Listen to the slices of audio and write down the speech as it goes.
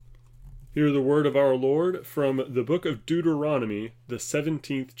Hear the word of our Lord from the book of Deuteronomy, the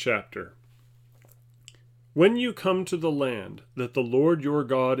 17th chapter. When you come to the land that the Lord your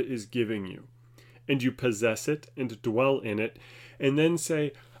God is giving you, and you possess it and dwell in it, and then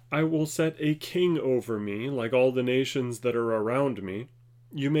say, I will set a king over me, like all the nations that are around me,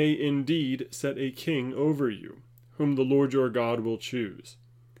 you may indeed set a king over you, whom the Lord your God will choose.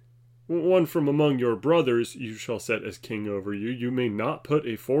 One from among your brothers you shall set as king over you. You may not put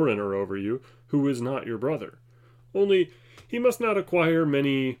a foreigner over you, who is not your brother. Only he must not acquire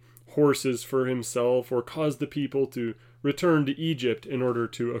many horses for himself, or cause the people to return to Egypt in order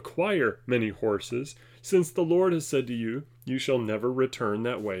to acquire many horses, since the Lord has said to you, you shall never return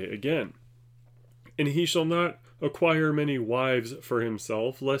that way again. And he shall not acquire many wives for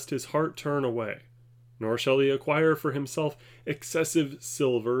himself, lest his heart turn away. Nor shall he acquire for himself excessive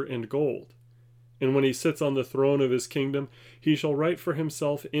silver and gold. And when he sits on the throne of his kingdom, he shall write for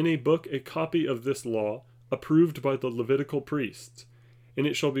himself in a book a copy of this law, approved by the Levitical priests. And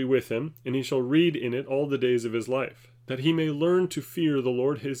it shall be with him, and he shall read in it all the days of his life, that he may learn to fear the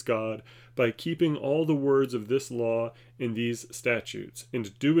Lord his God by keeping all the words of this law and these statutes,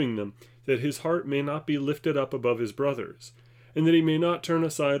 and doing them, that his heart may not be lifted up above his brothers, and that he may not turn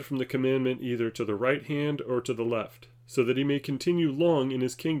aside from the commandment either to the right hand or to the left, so that he may continue long in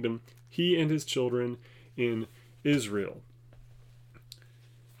his kingdom, he and his children in Israel.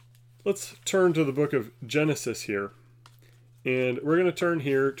 Let's turn to the book of Genesis here. And we're going to turn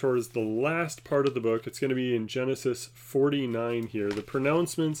here towards the last part of the book. It's going to be in Genesis 49 here, the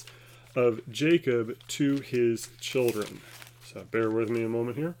pronouncements of Jacob to his children. So bear with me a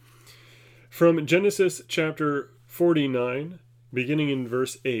moment here. From Genesis chapter 49, beginning in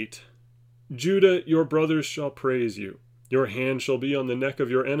verse 8. Judah, your brothers shall praise you. Your hand shall be on the neck of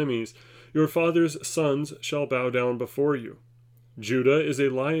your enemies. Your father's sons shall bow down before you. Judah is a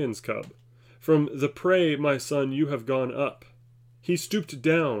lion's cub. From the prey, my son, you have gone up. He stooped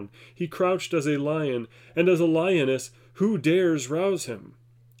down. He crouched as a lion, and as a lioness, who dares rouse him?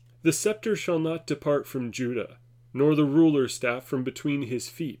 The scepter shall not depart from Judah, nor the ruler's staff from between his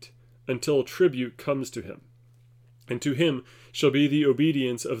feet, until tribute comes to him. And to him shall be the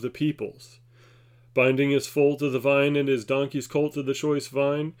obedience of the peoples. Binding his foal to the vine, and his donkey's colt to the choice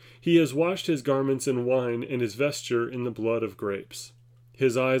vine, he has washed his garments in wine, and his vesture in the blood of grapes.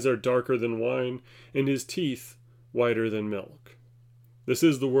 His eyes are darker than wine, and his teeth whiter than milk. This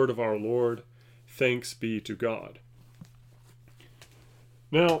is the word of our Lord. Thanks be to God.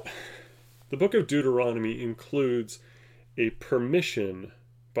 Now, the book of Deuteronomy includes a permission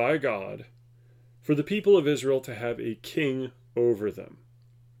by God for the people of Israel to have a king over them.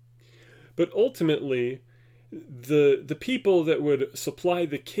 But ultimately, the people that would supply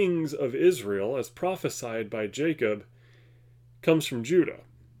the kings of Israel, as prophesied by Jacob, comes from Judah.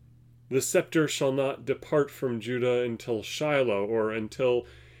 The scepter shall not depart from Judah until Shiloh, or until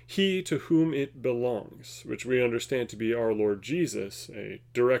he to whom it belongs, which we understand to be our Lord Jesus, a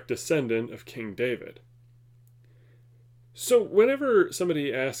direct descendant of King David. So whenever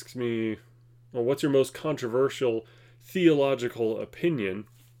somebody asks me, well, what's your most controversial theological opinion?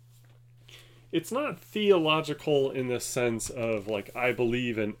 It's not theological in the sense of, like, I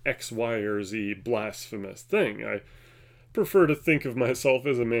believe in X, Y, or Z blasphemous thing. I prefer to think of myself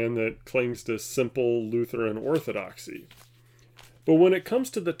as a man that clings to simple Lutheran orthodoxy. But when it comes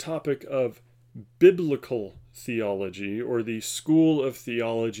to the topic of biblical theology, or the school of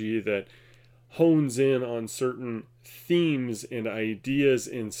theology that hones in on certain themes and ideas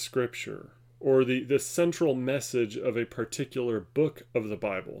in Scripture, or the central message of a particular book of the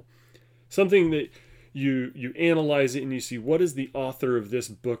Bible, something that you analyze it and you see, what is the author of this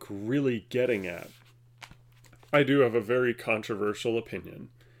book really getting at? I do have a very controversial opinion.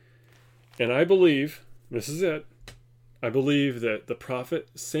 And I believe, this is it, I believe that the prophet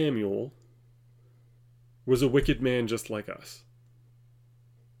Samuel was a wicked man just like us.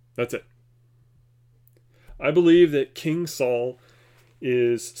 That's it. I believe that King Saul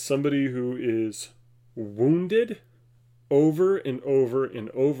is somebody who is wounded over and over and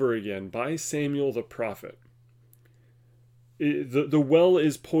over again by Samuel the prophet. The well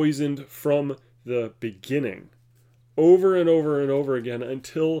is poisoned from the beginning, over and over and over again,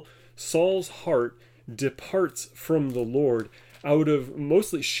 until Saul's heart departs from the Lord out of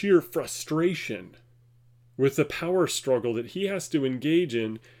mostly sheer frustration with the power struggle that he has to engage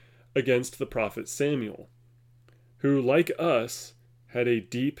in against the prophet Samuel, who, like us, had a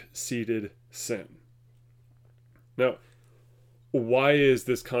deep-seated sin. Now, why is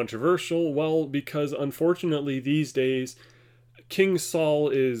this controversial? Well, because unfortunately these days, King Saul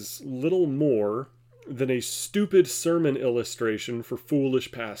is little more than a stupid sermon illustration for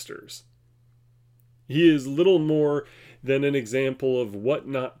foolish pastors. He is little more than an example of what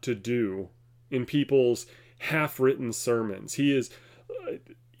not to do in people's half-written sermons. He's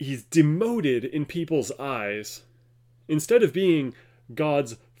demoted in people's eyes. Instead of being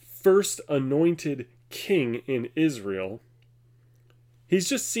God's first anointed king in Israel, he's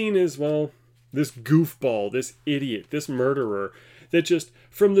just seen as, well, this goofball, this idiot, this murderer that just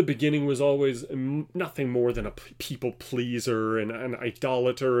from the beginning was always nothing more than a people pleaser and an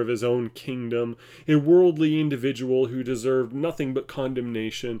idolater of his own kingdom, a worldly individual who deserved nothing but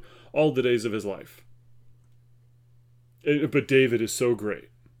condemnation all the days of his life. But David is so great.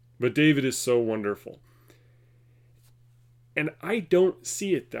 But David is so wonderful. And I don't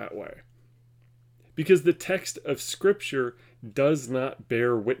see it that way, because the text of Scripture does not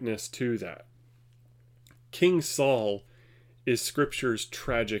bear witness to that. King Saul is Scripture's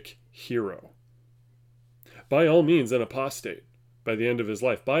tragic hero. By all means, an apostate by the end of his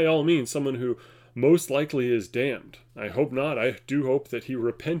life. By all means, someone who most likely is damned. I hope not. I do hope that he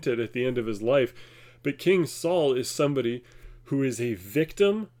repented at the end of his life. But King Saul is somebody who is a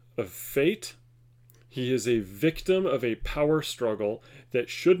victim of fate. He is a victim of a power struggle that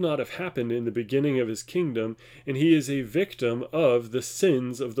should not have happened in the beginning of his kingdom, and he is a victim of the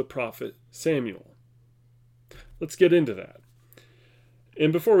sins of the prophet Samuel. Let's get into that.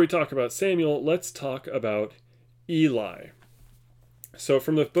 And before we talk about Samuel, let's talk about Eli. So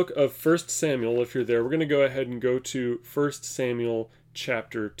from the book of 1 Samuel, if you're there, we're going to go ahead and go to 1 Samuel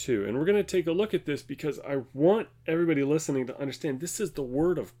chapter 2. And we're going to take a look at this because I want everybody listening to understand this is the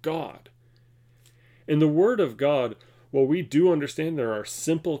Word of God. In the Word of God, while we do understand there are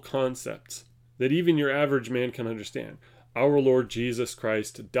simple concepts that even your average man can understand. Our Lord Jesus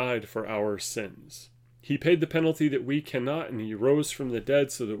Christ died for our sins. He paid the penalty that we cannot, and he rose from the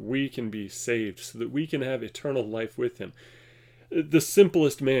dead so that we can be saved, so that we can have eternal life with him. The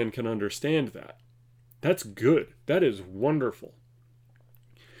simplest man can understand that. That's good. That is wonderful.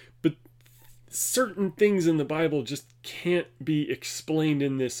 But certain things in the Bible just can't be explained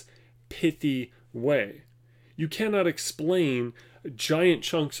in this pithy way. You cannot explain giant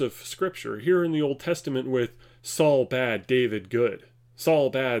chunks of Scripture. Here in the Old Testament with Saul bad, David good.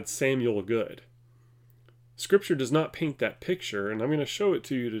 Saul bad, Samuel good. Scripture does not paint that picture, and I'm going to show it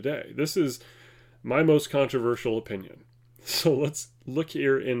to you today. This is my most controversial opinion. So let's look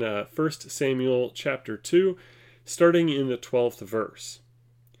here in 1 Samuel chapter 2, starting in the 12th verse.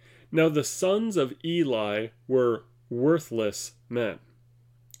 Now the sons of Eli were worthless men.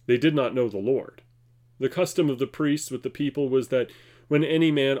 They did not know the Lord. The custom of the priests with the people was that when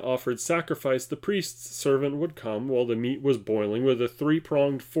any man offered sacrifice, the priest's servant would come while the meat was boiling with a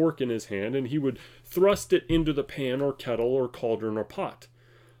three-pronged fork in his hand, and he would thrust it into the pan or kettle or cauldron or pot.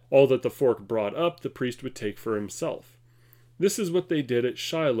 All that the fork brought up, the priest would take for himself. This is what they did at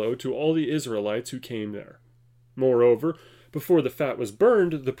Shiloh to all the Israelites who came there. Moreover, before the fat was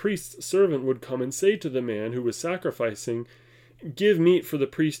burned, the priest's servant would come and say to the man who was sacrificing, "Give meat for the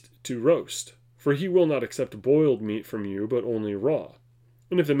priest to roast, for he will not accept boiled meat from you, but only raw."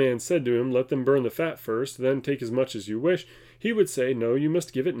 And if the man said to him, "Let them burn the fat first, then take as much as you wish," he would say, "No, you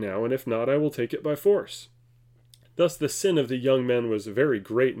must give it now, and if not, I will take it by force." Thus the sin of the young men was very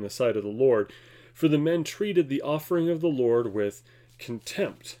great in the sight of the Lord, for the men treated the offering of the Lord with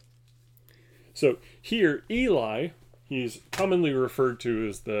contempt. So here, Eli, he's commonly referred to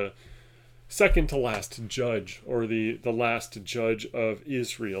as the second to last judge, or the last judge of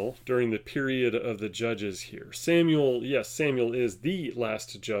Israel during the period of the judges here. Samuel, yes, Samuel is the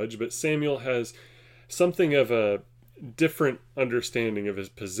last judge, but Samuel has something of a different understanding of his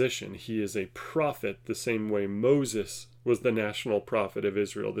position. He is a prophet the same way Moses was the national prophet of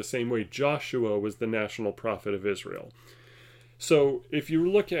Israel, the same way Joshua was the national prophet of Israel. So if you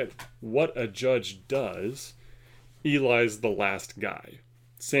look at what a judge does, Eli's the last guy.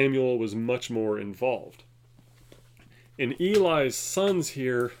 Samuel was much more involved. And Eli's sons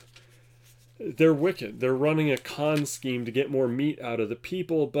here, they're wicked. They're running a con scheme to get more meat out of the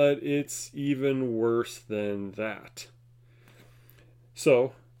people, but it's even worse than that.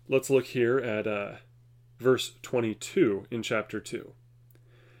 So let's look here at verse 22 in chapter 2.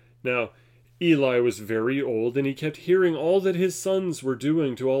 Now, Eli was very old, and he kept hearing all that his sons were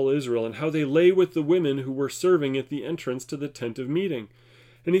doing to all Israel, and how they lay with the women who were serving at the entrance to the tent of meeting.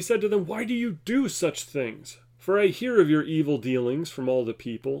 And he said to them, "Why do you do such things? For I hear of your evil dealings from all the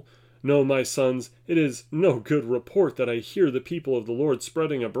people. No, my sons, it is no good report that I hear the people of the Lord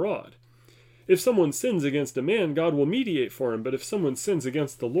spreading abroad. If someone sins against a man, God will mediate for him, but if someone sins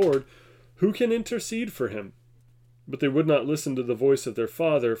against the Lord, who can intercede for him?" But they would not listen to the voice of their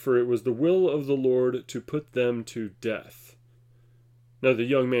father, for it was the will of the Lord to put them to death. Now the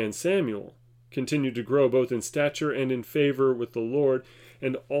young man Samuel continued to grow both in stature and in favor with the Lord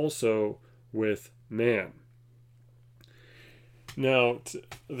and also with man. Now,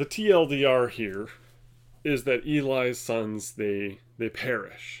 the TLDR here is that Eli's sons, they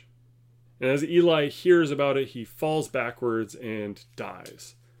perish. And as Eli hears about it, he falls backwards and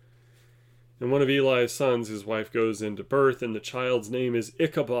dies. And one of Eli's sons, his wife goes into birth, and the child's name is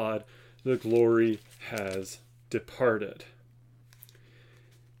Ichabod. The glory has departed.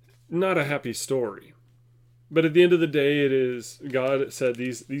 Not a happy story. But at the end of the day, it is, God said,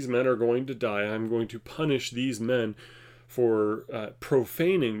 these men are going to die. I'm going to punish these men for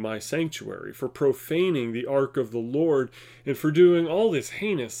profaning my sanctuary, for profaning the ark of the Lord, and for doing all this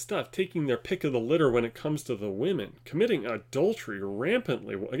heinous stuff, taking their pick of the litter when it comes to the women, committing adultery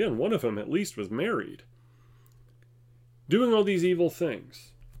rampantly. Again, one of them at least was married. Doing all these evil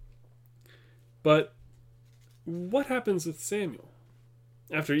things. But what happens with Samuel?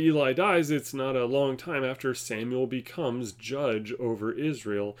 After Eli dies, it's not a long time after Samuel becomes judge over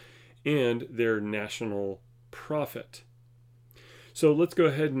Israel and their national prophet. So let's go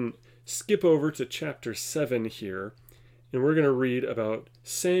ahead and skip over to chapter 7 here, and we're going to read about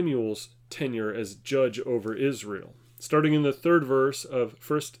Samuel's tenure as judge over Israel. Starting in the 3rd verse of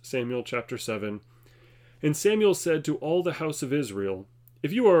 1 Samuel chapter 7. And Samuel said to all the house of Israel,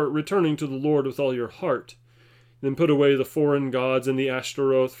 if you are returning to the Lord with all your heart, then put away the foreign gods and the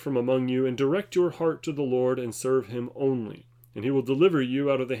Ashtaroth from among you, and direct your heart to the Lord and serve him only, and he will deliver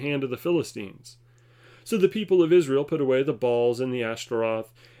you out of the hand of the Philistines. So the people of Israel put away the Baals and the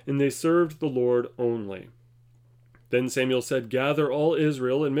Ashtaroth, and they served the Lord only. Then Samuel said, gather all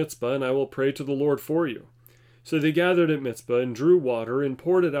Israel at Mizpah, and I will pray to the Lord for you. So they gathered at Mizpah, and drew water, and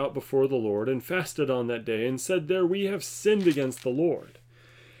poured it out before the Lord, and fasted on that day, and said, there we have sinned against the Lord.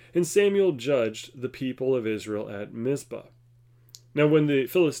 And Samuel judged the people of Israel at Mizpah. Now when the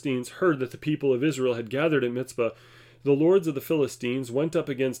Philistines heard that the people of Israel had gathered at Mizpah, the lords of the Philistines went up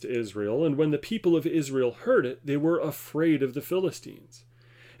against Israel, and when the people of Israel heard it, they were afraid of the Philistines.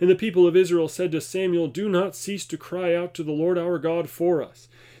 And the people of Israel said to Samuel, do not cease to cry out to the Lord our God for us,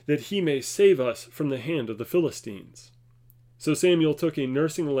 that he may save us from the hand of the Philistines. So Samuel took a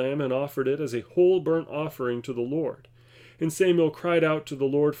nursing lamb and offered it as a whole burnt offering to the Lord. And Samuel cried out to the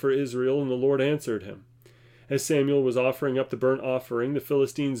Lord for Israel, and the Lord answered him. As Samuel was offering up the burnt offering, the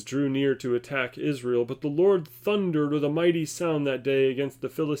Philistines drew near to attack Israel, but the Lord thundered with a mighty sound that day against the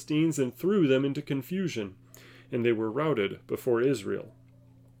Philistines and threw them into confusion, and they were routed before Israel.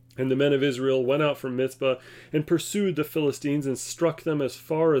 And the men of Israel went out from Mizpah and pursued the Philistines and struck them as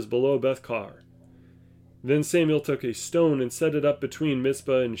far as below Bethkar. Then Samuel took a stone and set it up between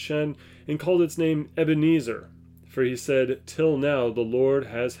Mizpah and Shen, and called its name Ebenezer, for he said, till now the Lord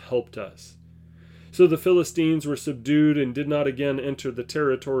has helped us. So the Philistines were subdued and did not again enter the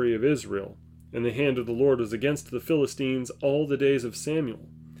territory of Israel, and the hand of the Lord was against the Philistines all the days of Samuel.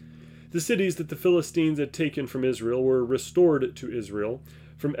 The cities that the Philistines had taken from Israel were restored to Israel,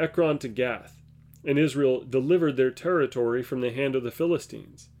 from Ekron to Gath, and Israel delivered their territory from the hand of the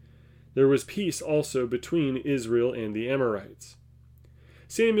Philistines. There was peace also between Israel and the Amorites.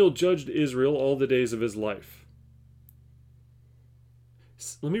 Samuel judged Israel all the days of his life.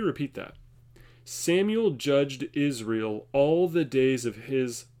 Let me repeat that. Samuel judged Israel all the days of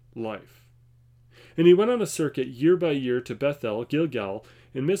his life. And he went on a circuit year by year to Bethel, Gilgal,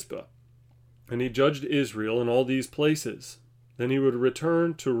 and Mizpah. And he judged Israel in all these places. Then he would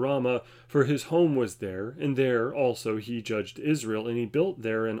return to Ramah, for his home was there, and there also he judged Israel, and he built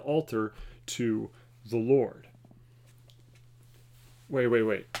there an altar to the Lord.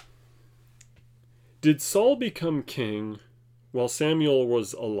 Wait. Did Saul become king while Samuel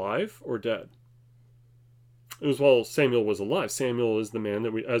was alive or dead? It was while Samuel was alive. Samuel is the man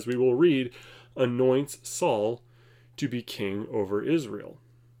that, as we will read, anoints Saul to be king over Israel.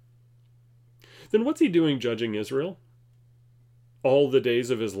 Then what's he doing judging Israel all the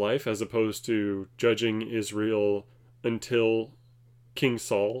days of his life, as opposed to judging Israel until King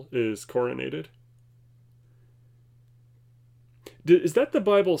Saul is coronated? Is that the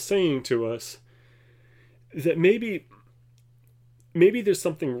Bible saying to us that maybe there's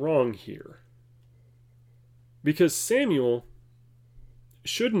something wrong here? Because Samuel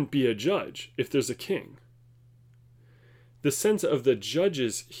shouldn't be a judge if there's a king. The sense of the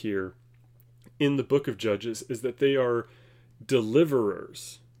judges here in the book of Judges is that they are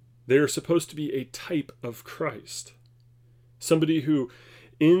deliverers. They are supposed to be a type of Christ. Somebody who,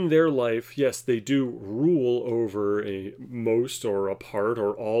 in their life, yes, they do rule over most or a part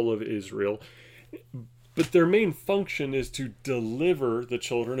or all of Israel, but their main function is to deliver the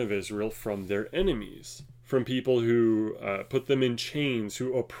children of Israel from their enemies, from people who put them in chains,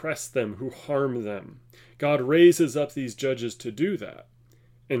 who oppress them, who harm them. God raises up these judges to do that.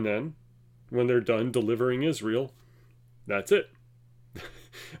 And then, when they're done delivering Israel, that's it.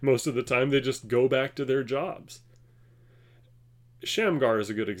 Most of the time, they just go back to their jobs. Shamgar is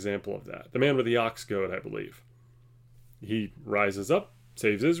a good example of that. The man with the ox goad, I believe. He rises up,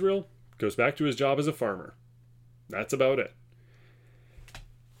 saves Israel, goes back to his job as a farmer. That's about it.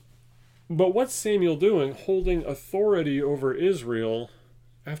 But what's Samuel doing holding authority over Israel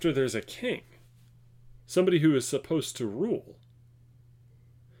after there's a king? Somebody who is supposed to rule.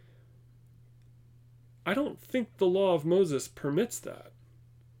 I don't think the law of Moses permits that.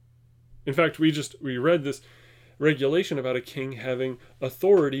 In fact, we read this regulation about a king having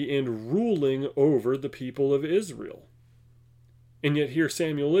authority and ruling over the people of Israel. And yet here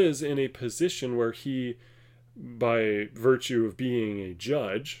Samuel is in a position where he, by virtue of being a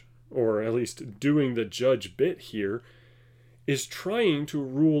judge, or at least doing the judge bit here, is trying to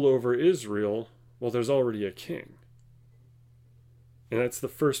rule over Israel while there's already a king. And that's the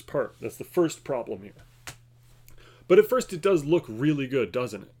first part. That's the first problem here. But at first it does look really good,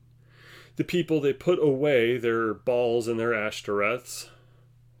 doesn't it? The people, they put away their Baals and their Ashtoreths.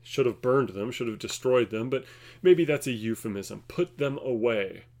 Should have burned them, should have destroyed them, but maybe that's a euphemism. Put them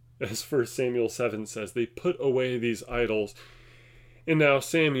away. As 1 Samuel 7 says, they put away these idols. And now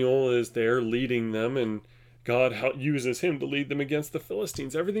Samuel is there leading them, and God uses him to lead them against the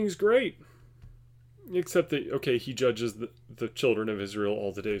Philistines. Everything's great. Except that, okay, he judges the children of Israel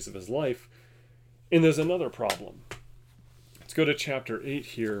all the days of his life. And there's another problem. Let's go to chapter 8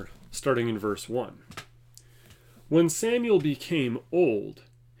 here, starting in verse 1. When Samuel became old,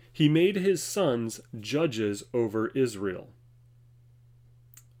 he made his sons judges over Israel.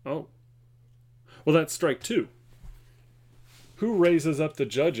 Oh. Well, that's strike two. Who raises up the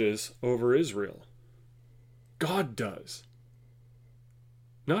judges over Israel? God does.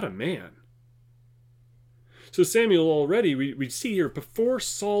 Not a man. So Samuel already, we see here, before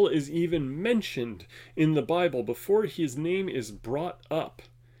Saul is even mentioned in the Bible, before his name is brought up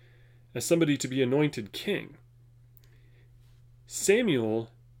as somebody to be anointed king, Samuel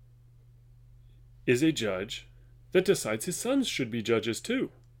is a judge that decides his sons should be judges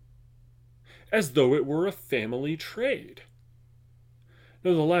too, as though it were a family trade.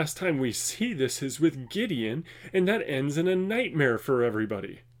 Now, the last time we see this is with Gideon, and that ends in a nightmare for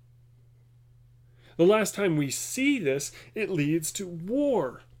everybody. The last time we see this, it leads to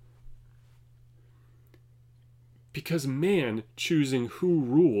war. Because man choosing who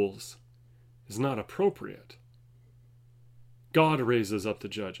rules is not appropriate. God raises up the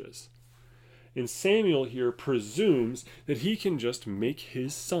judges. And Samuel here presumes that he can just make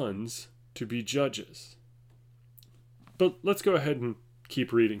his sons to be judges. But let's go ahead and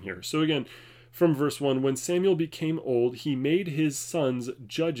keep reading here. So again, from verse 1, when Samuel became old, he made his sons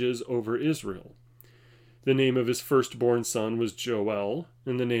judges over Israel. The name of his firstborn son was Joel,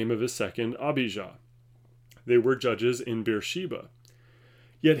 and the name of his second Abijah. They were judges in Beersheba.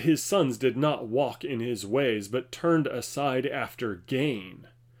 Yet his sons did not walk in his ways, but turned aside after gain.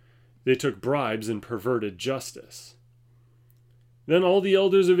 They took bribes and perverted justice. Then all the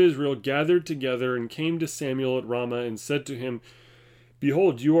elders of Israel gathered together and came to Samuel at Ramah and said to him,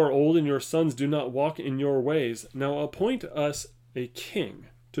 Behold, you are old, and your sons do not walk in your ways. Now appoint us a king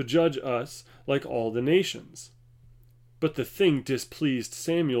to judge us like all the nations. But the thing displeased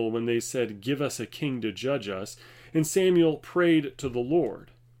Samuel when they said, Give us a king to judge us. And Samuel prayed to the Lord.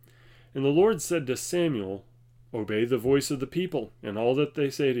 And the Lord said to Samuel, Obey the voice of the people and all that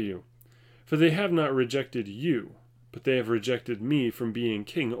they say to you. For they have not rejected you, but they have rejected me from being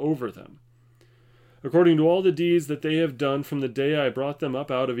king over them. According to all the deeds that they have done from the day I brought them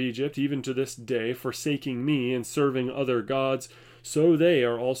up out of Egypt, even to this day, forsaking me and serving other gods, so they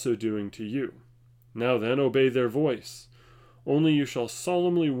are also doing to you. Now then, obey their voice. Only you shall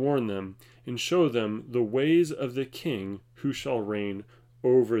solemnly warn them, and show them the ways of the king who shall reign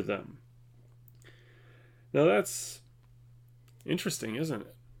over them. Now that's interesting, isn't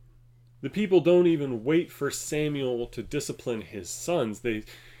it? The people don't even wait for Samuel to discipline his sons.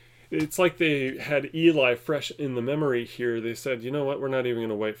 It's like they had Eli fresh in the memory here. They said, you know what, we're not even going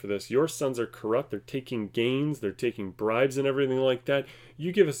to wait for this. Your sons are corrupt. They're taking gains. They're taking bribes and everything like that.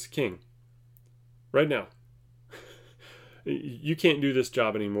 You give us a king. Right now. You can't do this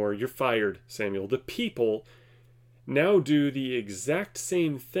job anymore. You're fired, Samuel. The people now do the exact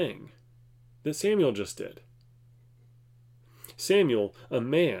same thing that Samuel just did. Samuel, a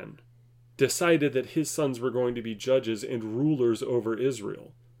man, decided that his sons were going to be judges and rulers over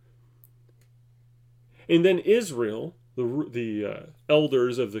Israel. And then Israel, the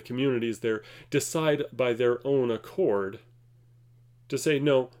elders of the communities there decide by their own accord to say,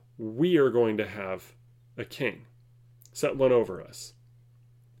 no, we are going to have a king, set one over us.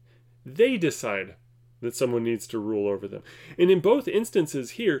 They decide that someone needs to rule over them. And in both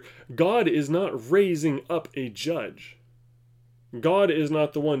instances here, God is not raising up a judge. God is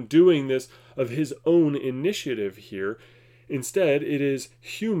not the one doing this of his own initiative here. Instead, it is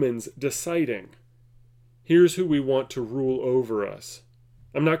humans deciding, here's who we want to rule over us.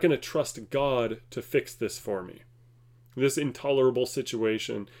 I'm not going to trust God to fix this for me. This intolerable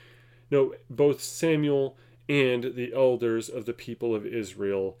situation. No, both Samuel and the elders of the people of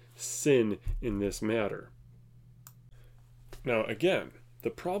Israel sin in this matter. Now, again, the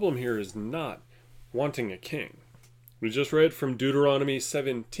problem here is not wanting a king. We just read from Deuteronomy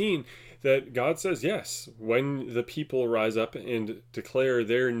 17 that God says, yes, when the people rise up and declare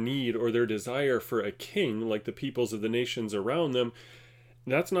their need or their desire for a king, like the peoples of the nations around them,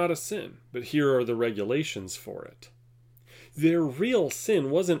 that's not a sin, but here are the regulations for it. Their real sin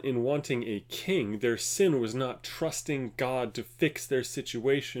wasn't in wanting a king. Their sin was not trusting God to fix their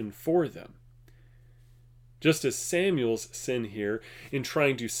situation for them. Just as Samuel's sin here in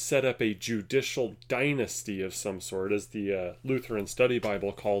trying to set up a judicial dynasty of some sort, as the Lutheran Study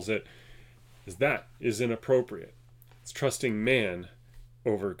Bible calls it, is inappropriate. It's trusting man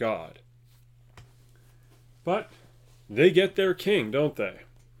over God. But they get their king, don't they?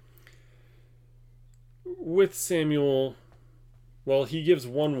 With Samuel, well, he gives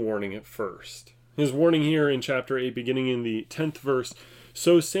one warning at first. His warning here in chapter 8, beginning in the 10th verse,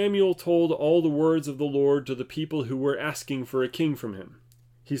 so Samuel told all the words of the Lord to the people who were asking for a king from him.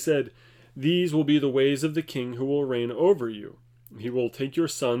 He said, these will be the ways of the king who will reign over you. He will take your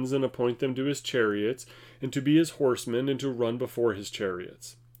sons and appoint them to his chariots, and to be his horsemen, and to run before his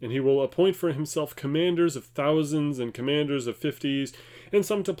chariots. And he will appoint for himself commanders of thousands and commanders of 50s, and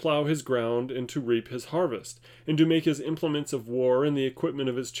some to plow his ground and to reap his harvest, and to make his implements of war and the equipment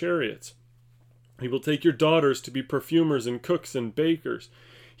of his chariots. He will take your daughters to be perfumers and cooks and bakers.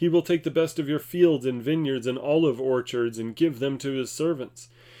 He will take the best of your fields and vineyards and olive orchards and give them to his servants.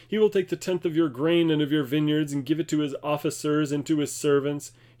 He will take the tenth of your grain and of your vineyards and give it to his officers and to his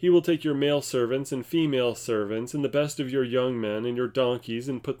servants. He will take your male servants and female servants and the best of your young men and your donkeys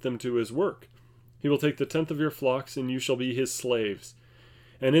and put them to his work. He will take the tenth of your flocks, and you shall be his slaves.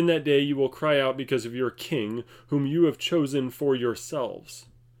 And in that day you will cry out because of your king, whom you have chosen for yourselves.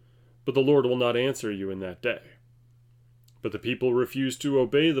 But the Lord will not answer you in that day. But the people refused to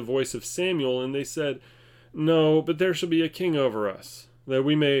obey the voice of Samuel, and they said, no, but there shall be a king over us, that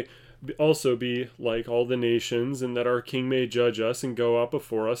we may also be like all the nations, and that our king may judge us and go out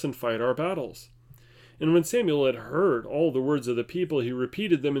before us and fight our battles. And when Samuel had heard all the words of the people, he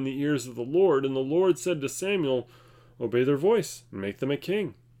repeated them in the ears of the Lord. And the Lord said to Samuel, obey their voice and make them a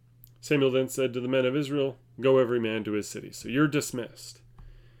king. Samuel then said to the men of Israel, go every man to his city. So you're dismissed.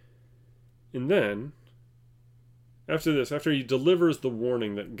 And then, after this, after he delivers the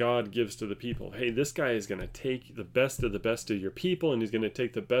warning that God gives to the people, hey, this guy is going to take the best of your people, and he's going to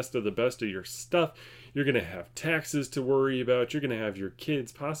take the best of your stuff. You're going to have taxes to worry about. You're going to have your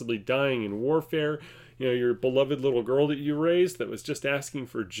kids possibly dying in warfare. You know, your beloved little girl that you raised that was just asking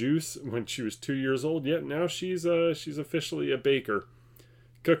for juice when she was 2 years old. Yet now she's officially a baker,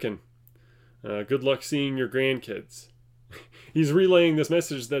 cooking. Good luck seeing your grandkids. He's relaying this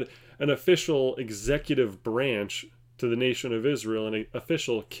message that an official executive branch to the nation of Israel and an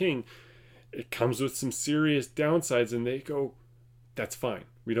official king, it comes with some serious downsides, and they go, that's fine.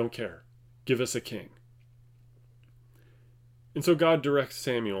 We don't care. Give us a king. And so God directs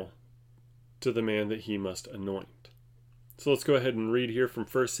Samuel to the man that he must anoint. So let's go ahead and read here from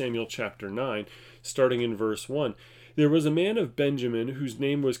 1 Samuel chapter 9, starting in verse 1. There was a man of Benjamin whose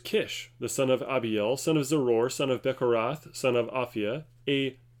name was Kish, the son of Abiel, son of Zeror, son of Bechorath, son of Aphiah,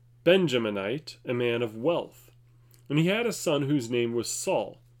 a Benjaminite, a man of wealth. And he had a son whose name was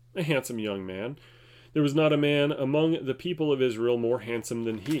Saul, a handsome young man. There was not a man among the people of Israel more handsome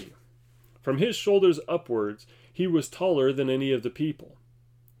than he. From his shoulders upwards he was taller than any of the people.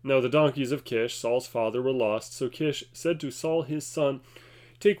 Now the donkeys of Kish, Saul's father, were lost, so Kish said to Saul his son,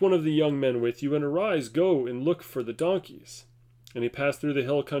 take one of the young men with you, and arise, go and look for the donkeys. And he passed through the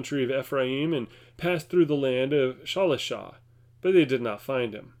hill country of Ephraim, and passed through the land of Shalishah, but they did not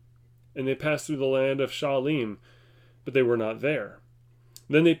find him. And they passed through the land of Shaalim, but they were not there.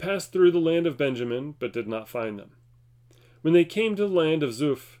 Then they passed through the land of Benjamin, but did not find them. When they came to the land of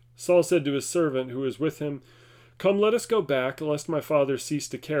Zuph, Saul said to his servant who was with him, come, let us go back, lest my father cease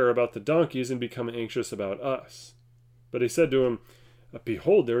to care about the donkeys and become anxious about us. But he said to him,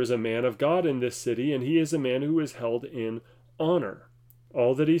 Behold, there is a man of God in this city, and he is a man who is held in honor.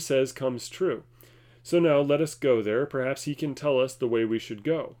 All that he says comes true. So now let us go there. Perhaps he can tell us the way we should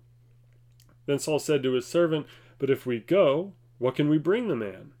go." Then Saul said to his servant, "But if we go, what can we bring the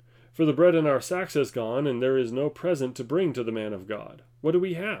man? For the bread in our sacks is gone, and there is no present to bring to the man of God. What do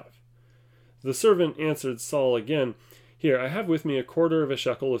we have?" The servant answered Saul again, "Here, I have with me a quarter of a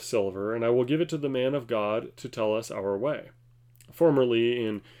shekel of silver, and I will give it to the man of God to tell us our way." Formerly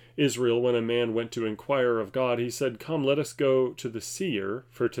in Israel, when a man went to inquire of God, he said, "Come, let us go to the seer,"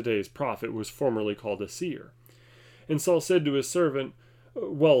 for today's prophet was formerly called a seer. And Saul said to his servant,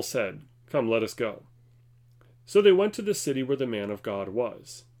 "Well said, come, let us go." So they went to the city where the man of God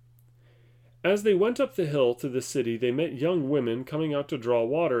was. As they went up the hill to the city, they met young women coming out to draw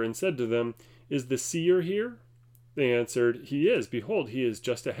water, and said to them, "Is the seer here?" They answered, "He is. Behold, he is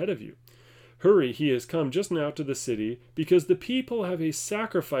just ahead of you. Hurry, he has come just now to the city, because the people have a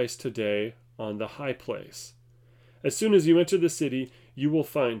sacrifice today on the high place. As soon as you enter the city, you will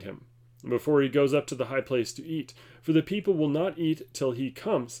find him, before he goes up to the high place to eat. For the people will not eat till he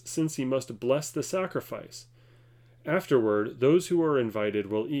comes, since he must bless the sacrifice. Afterward, those who are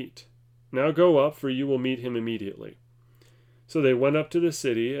invited will eat. Now go up, for you will meet him immediately." So they went up to the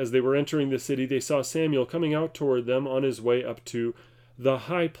city. As they were entering the city, they saw Samuel coming out toward them on his way up to the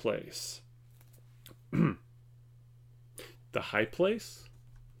high place. The high place?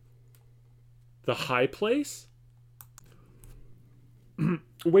 The high place?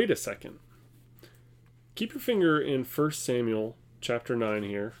 Wait a second. Keep your finger in 1 Samuel chapter 9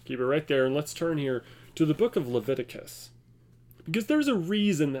 here. Keep it right there, and let's turn here to the book of Leviticus. Because there's a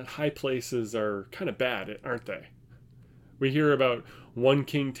reason that high places are kind of bad, aren't they? We hear about one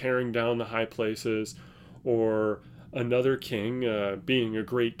king tearing down the high places, or another king being a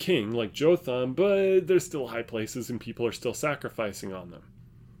great king like Jotham, but there's still high places and people are still sacrificing on them.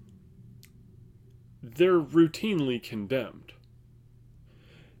 They're routinely condemned.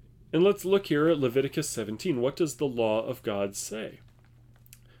 And let's look here at Leviticus 17. What does the law of God say?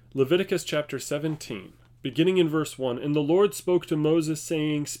 Leviticus chapter 17, beginning in verse 1. "And the Lord spoke to Moses,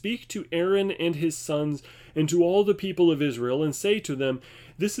 saying, Speak to Aaron and his sons, and to all the people of Israel, and say to them,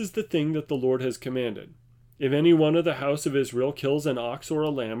 This is the thing that the Lord has commanded. If any one of the house of Israel kills an ox or a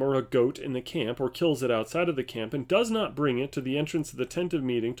lamb or a goat in the camp, or kills it outside of the camp, and does not bring it to the entrance of the tent of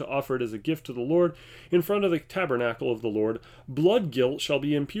meeting to offer it as a gift to the Lord in front of the tabernacle of the Lord, blood guilt shall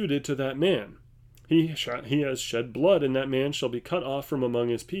be imputed to that man. He has shed blood, and that man shall be cut off from among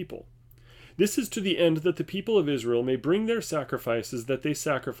his people. This is to the end that the people of Israel may bring their sacrifices that they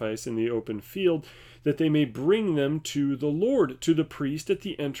sacrifice in the open field, that they may bring them to the Lord, to the priest at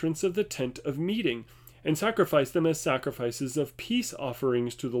the entrance of the tent of meeting, and sacrifice them as sacrifices of peace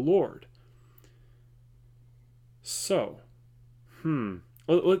offerings to the Lord." So, in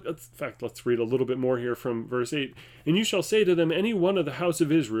fact, let's read a little bit more here from verse 8. "And you shall say to them, Any one of the house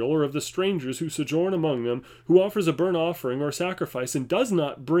of Israel, or of the strangers who sojourn among them, who offers a burnt offering or sacrifice, and does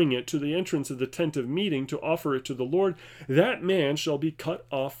not bring it to the entrance of the tent of meeting to offer it to the Lord, that man shall be cut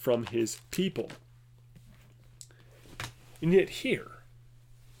off from his people." And yet here,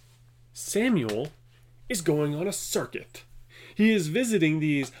 Samuel is going on a circuit. He is visiting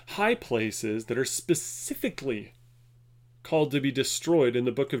these high places that are specifically called to be destroyed in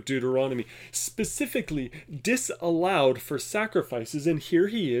the book of Deuteronomy, specifically disallowed for sacrifices, and here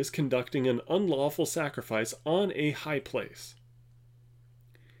he is conducting an unlawful sacrifice on a high place.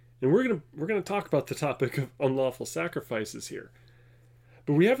 And we're going to talk about the topic of unlawful sacrifices here.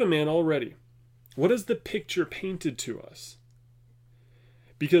 But we have a man already. What is the picture painted to us?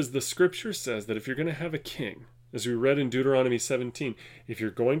 Because the scripture says that if you're going to have a king, as we read in Deuteronomy 17, if you're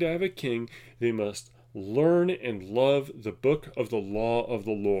going to have a king, they must learn and love the book of the law of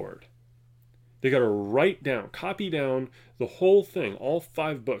the Lord. They got to write down, copy down the whole thing, all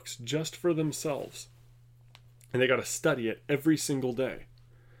 5 books, just for themselves. And they got to study it every single day.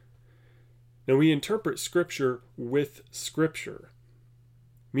 Now we interpret scripture with scripture,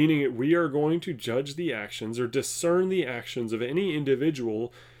 meaning we are going to judge the actions or discern the actions of any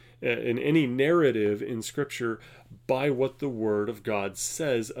individual in any narrative in Scripture by what the Word of God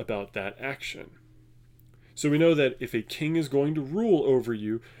says about that action. So we know that if a king is going to rule over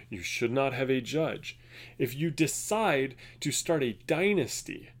you, you should not have a judge. If you decide to start a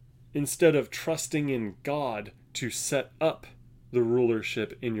dynasty instead of trusting in God to set up the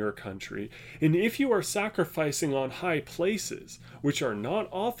rulership in your country, and if you are sacrificing on high places, which are not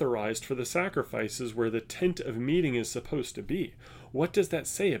authorized for the sacrifices where the tent of meeting is supposed to be, what does that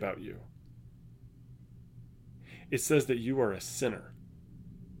say about you? It says that you are a sinner.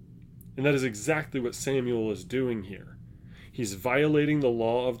 And that is exactly what Samuel is doing here. He's violating the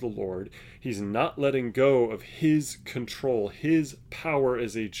law of the Lord. He's not letting go of his control, his power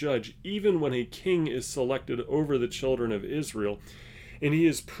as a judge, even when a king is selected over the children of Israel. And he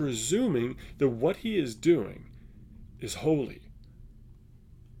is presuming that what he is doing is holy,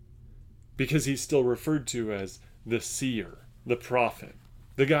 because he's still referred to as the seer, the prophet,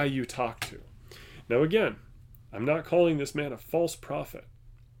 the guy you talk to. Now again, I'm not calling this man a false prophet.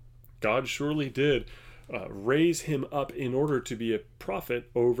 God surely did raise him up in order to be a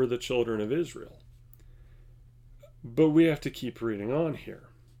prophet over the children of Israel. But we have to keep reading on here.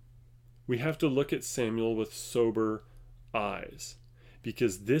 We have to look at Samuel with sober eyes,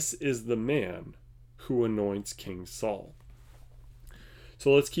 because this is the man who anoints King Saul.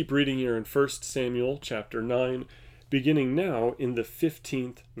 So let's keep reading here in 1 Samuel chapter 9, beginning now in the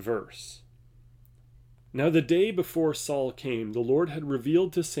 15th verse. Now the day before Saul came, the Lord had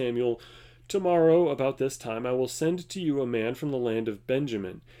revealed to Samuel, "Tomorrow, about this time, I will send to you a man from the land of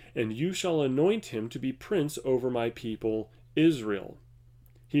Benjamin, and you shall anoint him to be prince over my people Israel.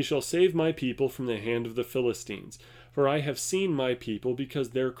 He shall save my people from the hand of the Philistines, for I have seen my people,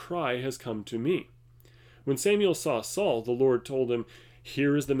 because their cry has come to me." When Samuel saw Saul, the Lord told him,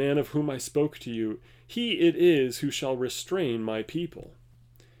 "Here is the man of whom I spoke to you. He it is who shall restrain my people."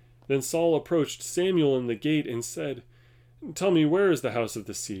 Then Saul approached Samuel in the gate and said, "Tell me, where is the house of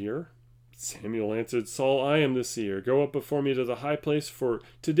the seer?" Samuel answered Saul, "I am the seer. Go up before me to the high place, for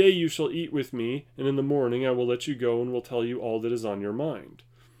today you shall eat with me, and in the morning I will let you go and will tell you all that is on your mind."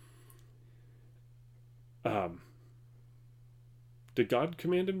 Did God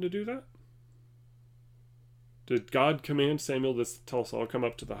command him to do that? Did God command Samuel to tell Saul, "Come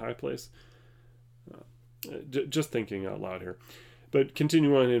up to the high place"? Just thinking out loud here. But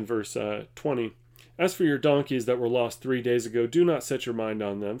continue on in verse 20. "As for your donkeys that were lost 3 days ago, do not set your mind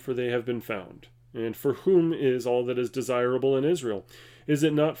on them, for they have been found. And for whom is all that is desirable in Israel? Is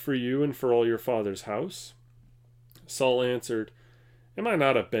it not for you and for all your father's house?" Saul answered, "Am I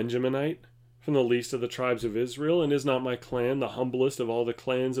not a Benjaminite, from the least of the tribes of Israel, and is not my clan the humblest of all the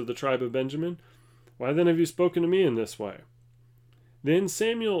clans of the tribe of Benjamin? Why then have you spoken to me in this way?" Then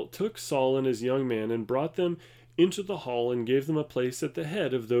Samuel took Saul and his young man and brought them into the hall and gave them a place at the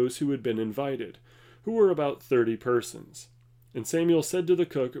head of those who had been invited, who were about 30 persons. And Samuel said to the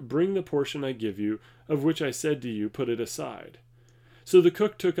cook, "Bring the portion I give you, of which I said to you, put it aside." So the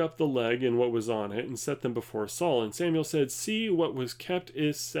cook took up the leg and what was on it, and set them before Saul. And Samuel said, "See, what was kept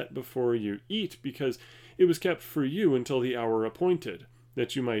is set before you. Eat, because it was kept for you until the hour appointed,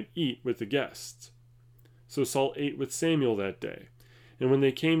 that you might eat with the guests." So Saul ate with Samuel that day. And when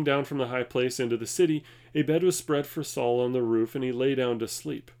they came down from the high place into the city, a bed was spread for Saul on the roof, and he lay down to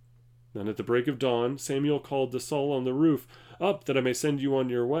sleep. Then at the break of dawn, Samuel called to Saul on the roof, "Up, that I may send you on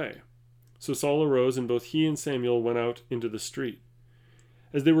your way." So Saul arose, and both he and Samuel went out into the street.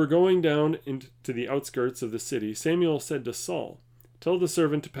 As they were going down into the outskirts of the city, Samuel said to Saul, "Tell the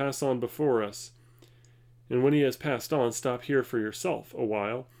servant to pass on before us, and when he has passed on, stop here for yourself a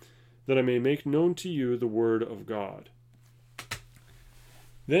while, that I may make known to you the word of God."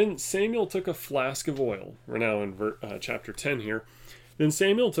 Then Samuel took a flask of oil. We're now in chapter 10 here. Then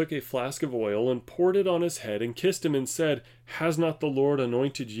Samuel took a flask of oil and poured it on his head and kissed him and said, "Has not the Lord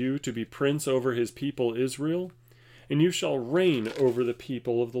anointed you to be prince over his people Israel? And you shall reign over the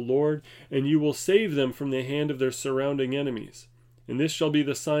people of the Lord, and you will save them from the hand of their surrounding enemies. And this shall be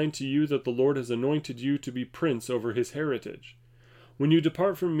the sign to you that the Lord has anointed you to be prince over his heritage. When you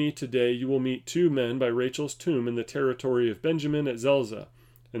depart from me today, you will meet 2 men by Rachel's tomb in the territory of Benjamin at Zelzah.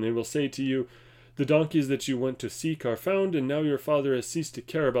 And they will say to you, 'The donkeys that you went to seek are found, and now your father has ceased to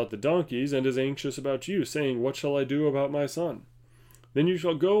care about the donkeys, and is anxious about you, saying, What shall I do about my son?' Then you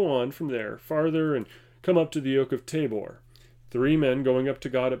shall go on from there farther, and come up to the oak of Tabor. 3 men going up to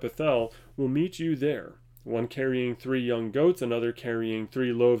God at Bethel will meet you there, one carrying 3 young goats, another carrying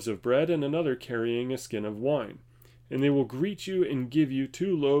 3 loaves of bread, and another carrying a skin of wine. And they will greet you and give you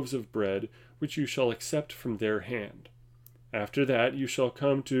 2 loaves of bread, which you shall accept from their hand. After that you shall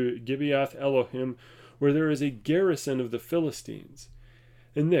come to Gibeath Elohim, where there is a garrison of the Philistines.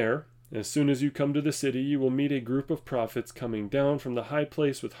 And there, as soon as you come to the city, you will meet a group of prophets coming down from the high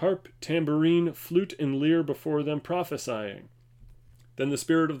place with harp, tambourine, flute, and lyre before them, prophesying. Then the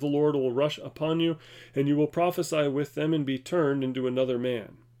Spirit of the Lord will rush upon you, and you will prophesy with them and be turned into another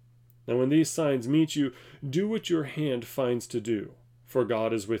man. Now when these signs meet you, do what your hand finds to do, for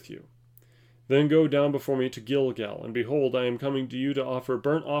God is with you. Then go down before me to Gilgal, and behold, I am coming to you to offer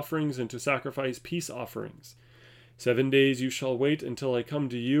burnt offerings and to sacrifice peace offerings. 7 days you shall wait until I come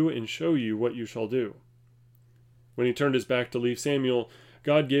to you and show you what you shall do." When he turned his back to leave Samuel,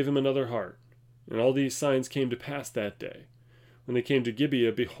 God gave him another heart, and all these signs came to pass that day. When they came to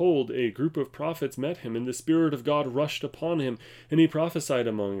Gibeah, behold, a group of prophets met him, and the Spirit of God rushed upon him, and he prophesied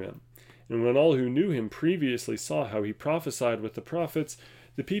among them. And when all who knew him previously saw how he prophesied with the prophets,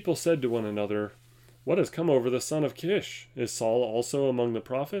 the people said to one another, What has come over the son of Kish? Is Saul also among the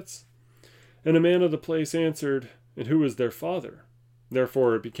prophets? And a man of the place answered, And who is their father?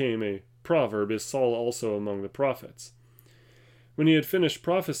 Therefore it became a proverb, Is Saul also among the prophets? When he had finished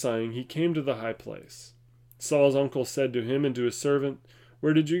prophesying, he came to the high place. Saul's uncle said to him and to his servant,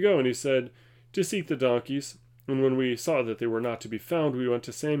 Where did you go? And he said, To seek the donkeys. And when we saw that they were not to be found, we went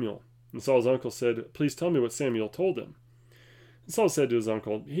to Samuel. And Saul's uncle said, Please tell me what Samuel told him. And Saul said to his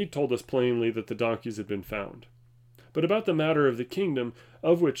uncle, He told us plainly that the donkeys had been found. But about the matter of the kingdom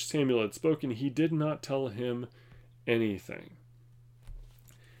of which Samuel had spoken, he did not tell him anything.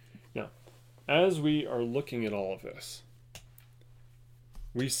 Now, as we are looking at all of this,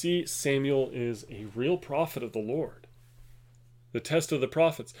 we see Samuel is a real prophet of the Lord. The test of the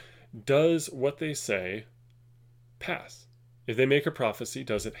prophets, does what they say pass? If they make a prophecy,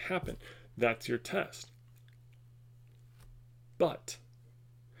 does it happen? That's your test. But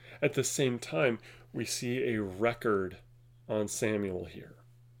at the same time, we see a record on Samuel here.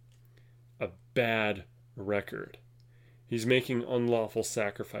 A bad record. He's making unlawful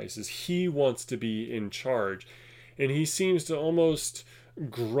sacrifices. He wants to be in charge. And he seems to almost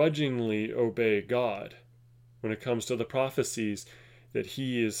grudgingly obey God when it comes to the prophecies that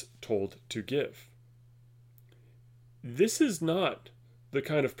he is told to give. This is not the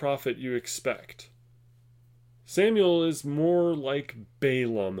kind of prophet you expect. Samuel is more like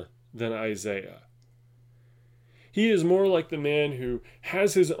Balaam than Isaiah. He is more like the man who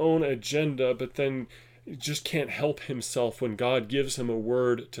has his own agenda, but then just can't help himself when God gives him a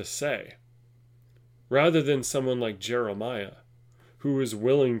word to say, rather than someone like Jeremiah, who is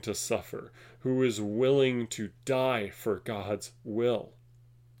willing to suffer, who is willing to die for God's will.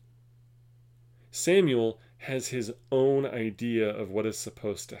 Samuel has his own idea of what is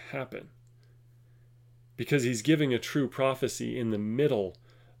supposed to happen, because he's giving a true prophecy in the middle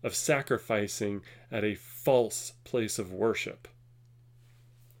of sacrificing at a false place of worship.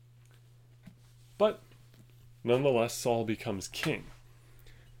 But nonetheless, Saul becomes king.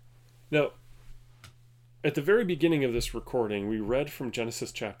 Now, at the very beginning of this recording, we read from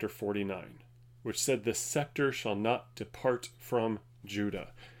Genesis chapter 49, which said, The scepter shall not depart from Judah.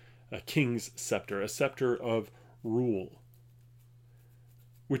 A king's scepter, a scepter of rule.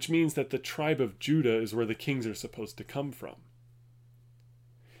 Which means that the tribe of Judah is where the kings are supposed to come from.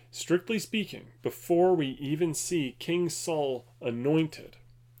 Strictly speaking, before we even see King Saul anointed,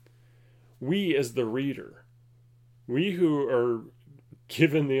 we as the reader, we who are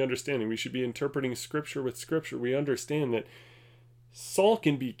given the understanding, we should be interpreting Scripture with Scripture, we understand that Saul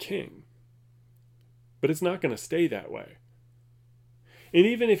can be king, but it's not going to stay that way. And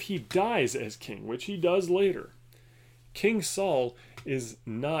even if he dies as king, which he does later, King Saul is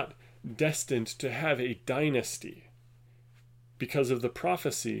not destined to have a dynasty because of the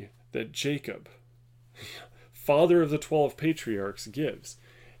prophecy that Jacob, father of the 12 patriarchs, gives,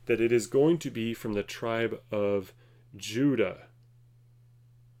 that it is going to be from the tribe of Judah.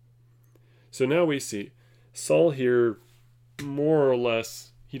 So now we see Saul here, more or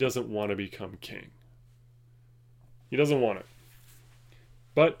less, he doesn't want to become king. He doesn't want it.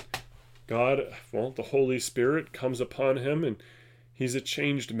 But God, the Holy Spirit comes upon him and he's a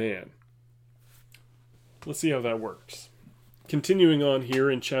changed man. Let's see how that works. Continuing on here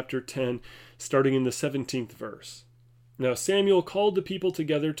in chapter 10, starting in the 17th verse. Now Samuel called the people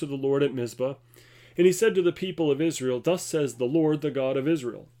together to the Lord at Mizpah, and he said to the people of Israel, Thus says the Lord, the God of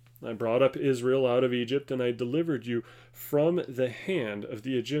Israel, I brought up Israel out of Egypt, and I delivered you from the hand of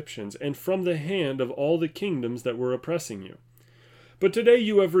the Egyptians, and from the hand of all the kingdoms that were oppressing you. But today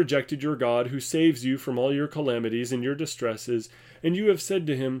you have rejected your God, who saves you from all your calamities and your distresses, and you have said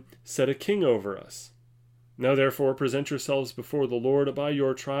to him, Set a king over us. Now therefore present yourselves before the Lord by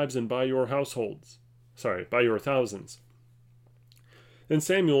your tribes and by your households. By your thousands. Then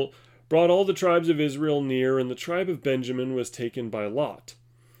Samuel brought all the tribes of Israel near, and the tribe of Benjamin was taken by lot.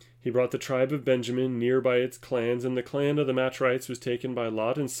 He brought the tribe of Benjamin near by its clans, and the clan of the Matrites was taken by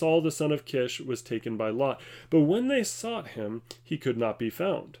lot, and Saul the son of Kish was taken by lot. But when they sought him, he could not be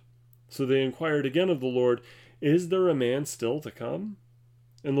found. So they inquired again of the Lord, Is there a man still to come?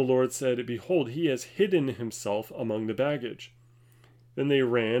 And the Lord said, Behold, he has hidden himself among the baggage. Then they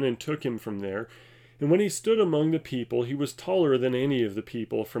ran and took him from there. And when he stood among the people, he was taller than any of the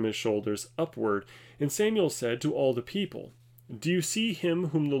people from his shoulders upward. And Samuel said to all the people, Do you see him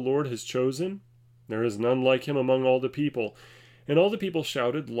whom the Lord has chosen? There is none like him among all the people. And all the people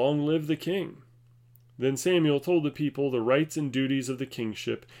shouted, Long live the king. Then Samuel told the people the rights and duties of the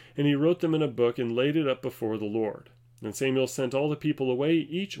kingship, and he wrote them in a book and laid it up before the Lord. Then Samuel sent all the people away,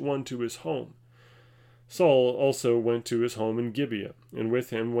 each one to his home. Saul also went to his home in Gibeah, and with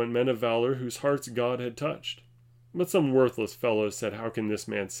him went men of valor whose hearts God had touched. But some worthless fellows said, "How can this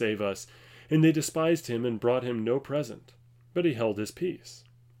man save us?" And they despised him and brought him no present. But he held his peace.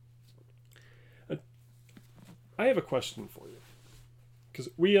 I have a question for you. Because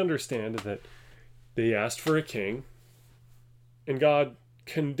we understand that they asked for a king, and God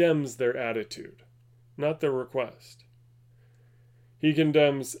condemns their attitude, not their request. He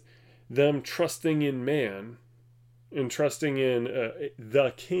condemns them trusting in man and trusting in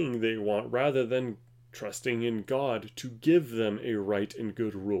the king they want, rather than trusting in God to give them a right and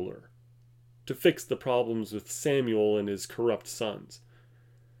good ruler, to fix the problems with Samuel and his corrupt sons.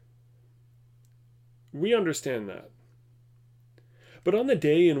 We understand that. But on the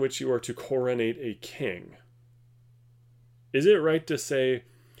day in which you are to coronate a king, is it right to say,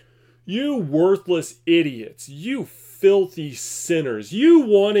 "You worthless idiots, you filthy sinners, you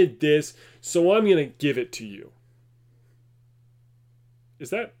wanted this, so I'm going to give it to you"?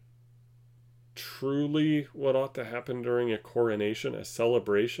 Is that truly what ought to happen during a coronation, a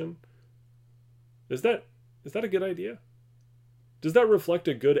celebration? Is that a good idea? Does that reflect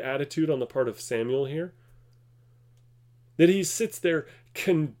a good attitude on the part of Samuel here? That he sits there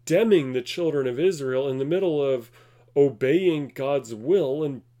condemning the children of Israel in the middle of obeying God's will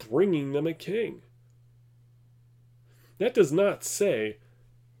and bringing them a king. That does not say,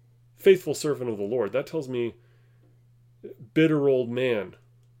 "Faithful servant of the Lord." That tells me, bitter old man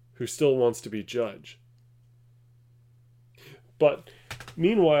who still wants to be judge. But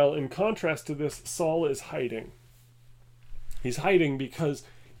meanwhile, in contrast to this, Saul is hiding. He's hiding because,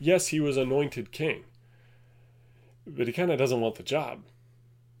 yes, he was anointed king, but he kind of doesn't want the job.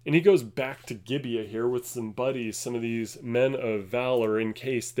 And he goes back to Gibeah here with some buddies, some of these men of valor in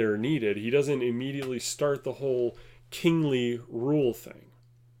case they're needed. He doesn't immediately start the whole kingly rule thing.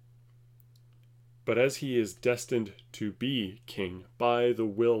 But as he is destined to be king by the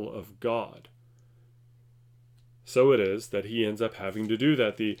will of God, so it is that he ends up having to do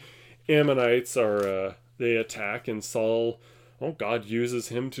that. The Ammonites they attack, and Saul, God uses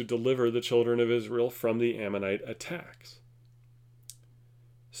him to deliver the children of Israel from the Ammonite attacks.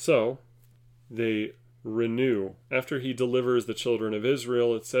 So they renew. After he delivers the children of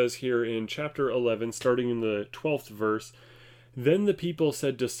Israel, it says here in chapter 11, starting in the 12th verse, "Then the people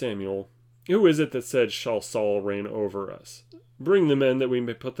said to Samuel, 'Who is it that said, "Shall Saul reign over us?" Bring the men that we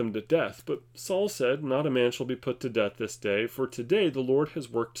may put them to death.' But Saul said, 'Not a man shall be put to death this day, for today the Lord has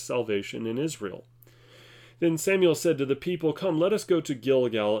worked salvation in Israel.' Then Samuel said to the people, 'Come, let us go to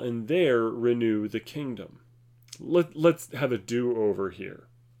Gilgal, and there renew the kingdom.'" Let's have a do-over here.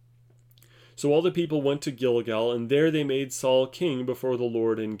 So all the people went to Gilgal, and there they made Saul king before the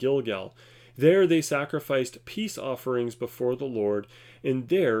Lord in Gilgal. There they sacrificed peace offerings before the Lord, and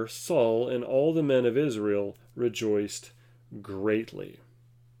there Saul and all the men of Israel rejoiced greatly.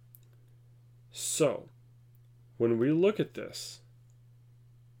 So, when we look at this,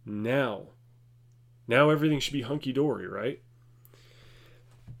 now everything should be hunky-dory, right?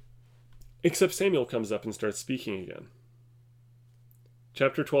 Except Samuel comes up and starts speaking again.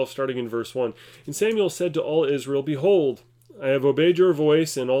 Chapter 12, starting in verse 1. "And Samuel said to all Israel, 'Behold, I have obeyed your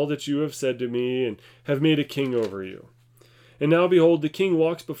voice and all that you have said to me, and have made a king over you. And now, behold, the king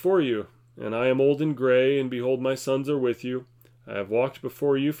walks before you, and I am old and gray, and behold, my sons are with you. I have walked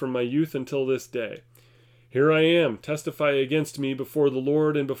before you from my youth until this day. Here I am, testify against me before the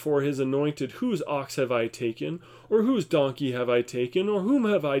Lord and before his anointed. Whose ox have I taken, or whose donkey have I taken, or whom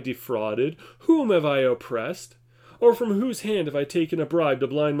have I defrauded? Whom have I oppressed? Or from whose hand have I taken a bribe to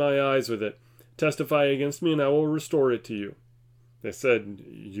blind my eyes with it? Testify against me, and I will restore it to you.' They said,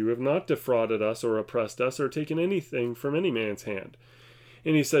 'You have not defrauded us or oppressed us or taken anything from any man's hand.'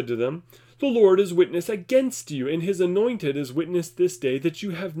 And he said to them, 'The Lord is witness against you, and his anointed is witness this day that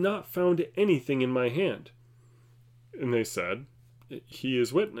you have not found anything in my hand.' And they said, 'He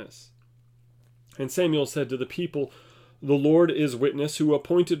is witness.' And Samuel said to the people, 'The Lord is witness, who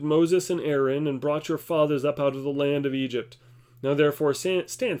appointed Moses and Aaron and brought your fathers up out of the land of Egypt. Now therefore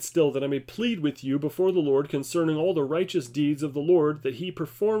stand still, that I may plead with you before the Lord concerning all the righteous deeds of the Lord that he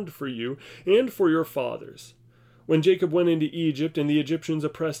performed for you and for your fathers. When Jacob went into Egypt and the Egyptians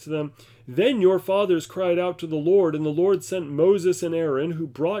oppressed them, then your fathers cried out to the Lord, and the Lord sent Moses and Aaron, who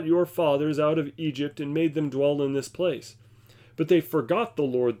brought your fathers out of Egypt and made them dwell in this place. But they forgot the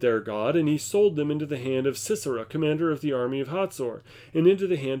Lord their God, and he sold them into the hand of Sisera, commander of the army of Hatzor, and into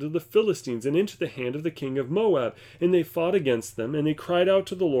the hand of the Philistines, and into the hand of the king of Moab. And they fought against them, and they cried out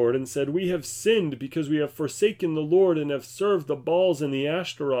to the Lord, and said, We have sinned, because we have forsaken the Lord, and have served the Baals and the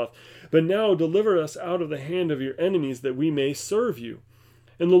Ashtaroth. But now deliver us out of the hand of your enemies, that we may serve you.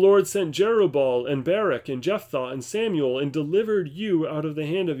 And the Lord sent Jerubbaal, and Barak, and Jephthah, and Samuel, and delivered you out of the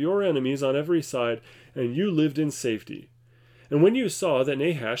hand of your enemies on every side, and you lived in safety. And when you saw that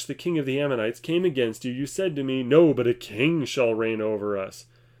Nahash, the king of the Ammonites, came against you, you said to me, No, but a king shall reign over us,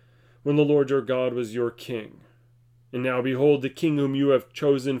 when the Lord your God was your king. And now, behold, the king whom you have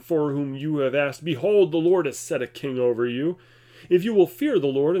chosen, for whom you have asked, behold, the Lord has set a king over you. If you will fear the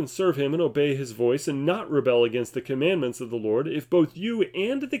Lord and serve him and obey his voice and not rebel against the commandments of the Lord, if both you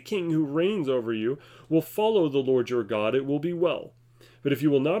and the king who reigns over you will follow the Lord your God, it will be well. But if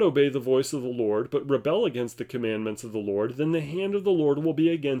you will not obey the voice of the Lord, but rebel against the commandments of the Lord, then the hand of the Lord will be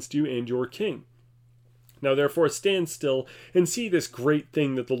against you and your king. Now therefore stand still and see this great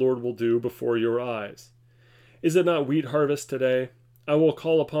thing that the Lord will do before your eyes. Is it not wheat harvest today? I will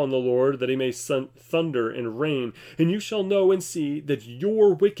call upon the Lord, that he may send thunder and rain, and you shall know and see that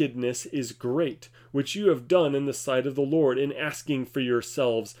your wickedness is great, which you have done in the sight of the Lord, in asking for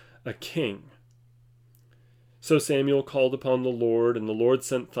yourselves a king. So Samuel called upon the Lord, and the Lord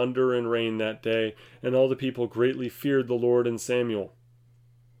sent thunder and rain that day, and all the people greatly feared the Lord and Samuel.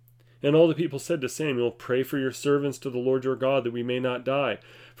 And all the people said to Samuel, Pray for your servants to the Lord your God, that we may not die,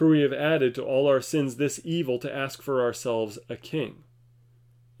 for we have added to all our sins this evil to ask for ourselves a king.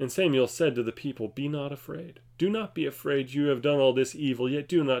 And Samuel said to the people, Be not afraid. Do not be afraid. You have done all this evil, yet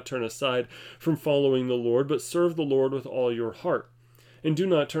do not turn aside from following the Lord, but serve the Lord with all your heart. And do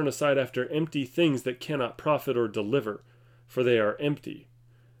not turn aside after empty things that cannot profit or deliver, for they are empty.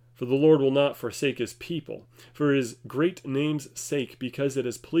 For the Lord will not forsake his people, for his great name's sake, because it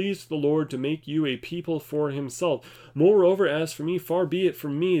has pleased the Lord to make you a people for himself. Moreover, as for me, far be it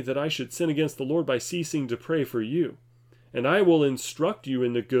from me that I should sin against the Lord by ceasing to pray for you. And I will instruct you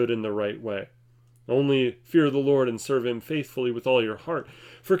in the good and the right way. Only fear the Lord and serve him faithfully with all your heart,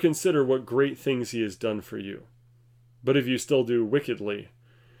 for consider what great things he has done for you. But if you still do wickedly,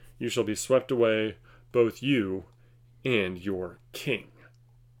 you shall be swept away, both you and your king.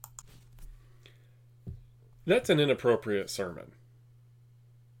 That's an inappropriate sermon.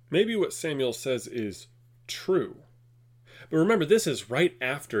 Maybe what Samuel says is true. But remember, this is right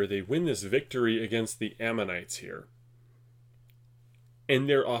after they win this victory against the Ammonites here. And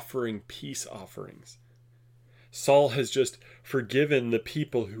they're offering peace offerings. Saul has just forgiven the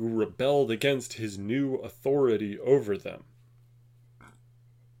people who rebelled against his new authority over them.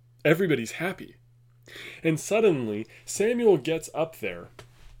 Everybody's happy. And suddenly, Samuel gets up there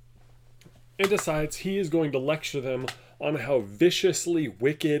and decides he is going to lecture them on how viciously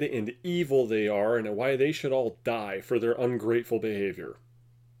wicked and evil they are and why they should all die for their ungrateful behavior.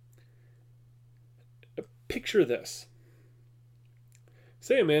 Picture this.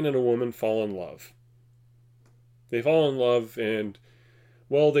 Say a man and a woman fall in love. They fall in love and,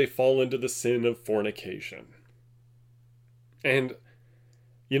 well, they fall into the sin of fornication. And,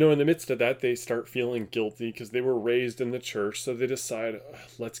 in the midst of that, they start feeling guilty because they were raised in the church, so they decide,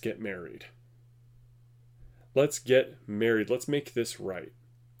 let's get married. Let's get married. Let's make this right.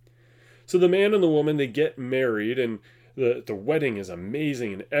 So the man and the woman, they get married, and the wedding is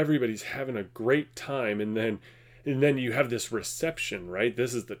amazing, and everybody's having a great time, and then you have this reception, right?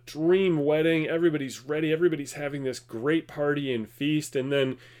 This is the dream wedding. Everybody's ready. Everybody's having this great party and feast. And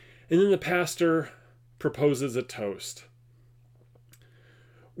then the pastor proposes a toast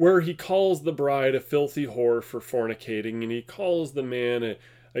where he calls the bride a filthy whore for fornicating, and he calls the man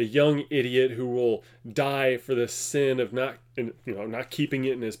a young idiot who will die for the sin of not keeping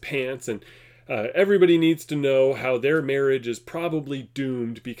it in his pants. And everybody needs to know how their marriage is probably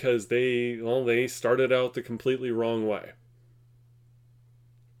doomed because they started out the completely wrong way.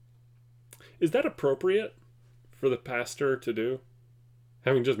 Is that appropriate for the pastor to do,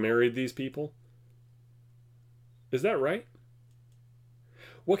 having just married these people? Is that right?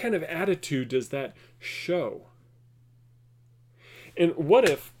 What kind of attitude does that show? And what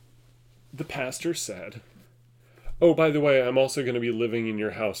if the pastor said, oh, by the way, I'm also going to be living in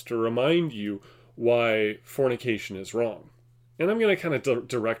your house to remind you why fornication is wrong. And I'm going to kind of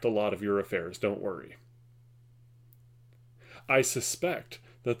direct a lot of your affairs, don't worry. I suspect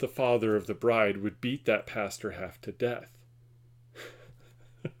that the father of the bride would beat that pastor half to death.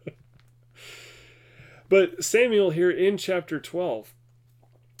 But Samuel here in chapter 12,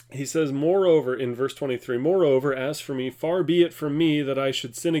 he says, moreover, in verse 23, moreover, as for me, far be it from me that I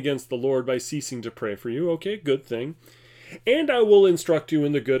should sin against the Lord by ceasing to pray for you. Okay, good thing. and I will instruct you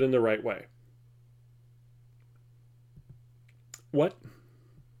in the good and the right way. What?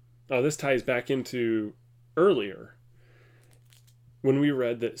 Oh, this ties back into earlier when we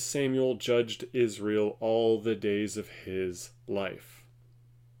read that Samuel judged Israel all the days of his life.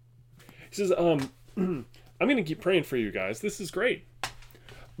 He says, I'm going to keep praying for you guys. This is great.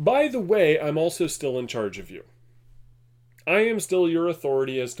 By the way, I'm also still in charge of you. I am still your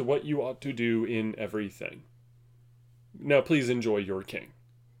authority as to what you ought to do in everything. Now, please enjoy your king.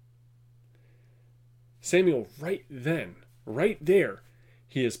 Samuel, right there,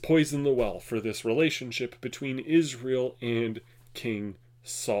 he has poisoned the well for this relationship between Israel and King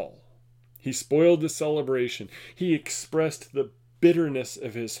Saul. He spoiled the celebration. He expressed the bitterness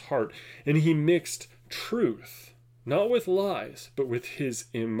of his heart, and he mixed truth, not with lies, but with his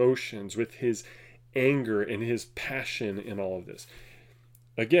emotions, with his anger and his passion in all of this.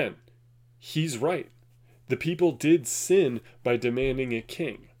 Again, he's right. The people did sin by demanding a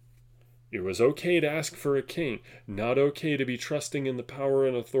king. It was okay to ask for a king, not okay to be trusting in the power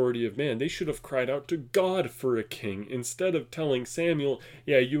and authority of man. They should have cried out to God for a king instead of telling Samuel,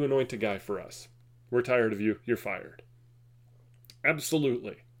 yeah, you anoint a guy for us. We're tired of you. You're fired.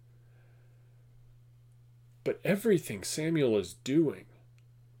 Absolutely. But everything Samuel is doing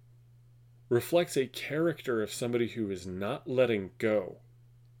reflects a character of somebody who is not letting go.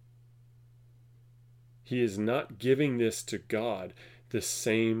 He is not giving this to God the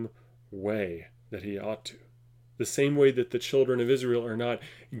same way that he ought to. The same way that the children of Israel are not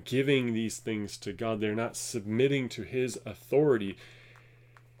giving these things to God. They're not submitting to his authority.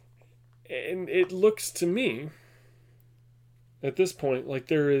 And it looks to me, at this point, like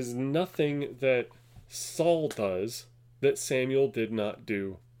there is nothing that Saul does that Samuel did not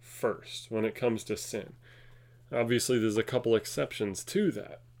do first when it comes to sin. Obviously, there's a couple exceptions to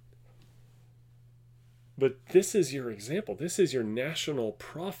that. But this is your example. This is your national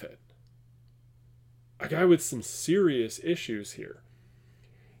prophet. A guy with some serious issues here.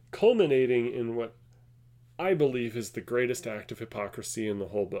 Culminating in what I believe is the greatest act of hypocrisy in the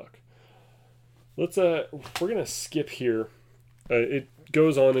whole book. We're going to skip here. It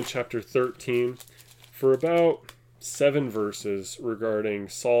goes on in chapter 13 for about 7 verses regarding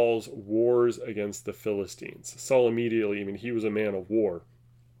Saul's wars against the Philistines. Saul immediately, he was a man of war,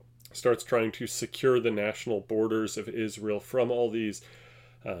 starts trying to secure the national borders of Israel from all these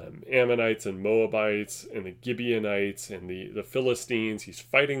Ammonites and Moabites and the Gibeonites and the Philistines. He's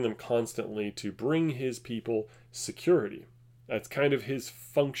fighting them constantly to bring his people security. That's kind of his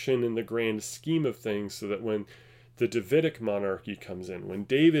function in the grand scheme of things, so that when the Davidic monarchy comes in, when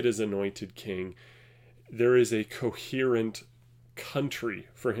David is anointed king, there is a coherent country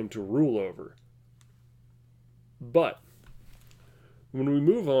for him to rule over. But when we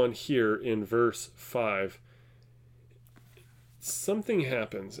move on here in verse 5, something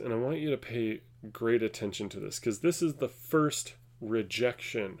happens, and I want you to pay great attention to this, because this is the first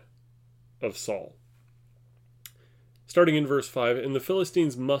rejection of Saul. Starting in verse 5, and the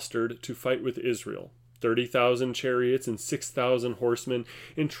Philistines mustered to fight with Israel, 30,000 chariots and 6,000 horsemen,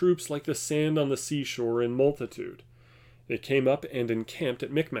 and troops like the sand on the seashore in multitude. They came up and encamped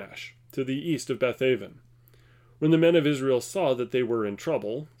at Michmash, to the east of Bethaven. When the men of Israel saw that they were in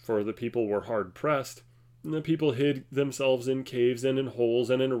trouble, for the people were hard pressed, and the people hid themselves in caves and in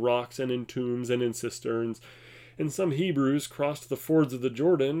holes and in rocks and in tombs and in cisterns, and some Hebrews crossed the fords of the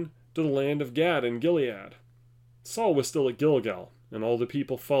Jordan to the land of Gad and Gilead. Saul was still at Gilgal, and all the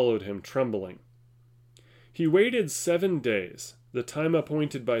people followed him trembling. He waited 7 days, the time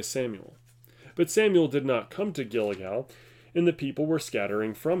appointed by Samuel. But Samuel did not come to Gilgal, and the people were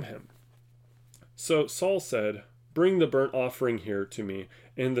scattering from him. So Saul said, "Bring the burnt offering here to me,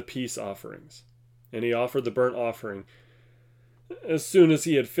 and the peace offerings." And he offered the burnt offering. As soon as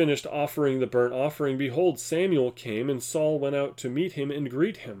he had finished offering the burnt offering, behold, Samuel came, and Saul went out to meet him and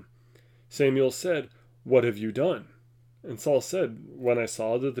greet him. Samuel said, "What have you done?" And Saul said, "When I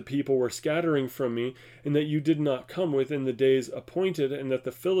saw that the people were scattering from me, and that you did not come within the days appointed, and that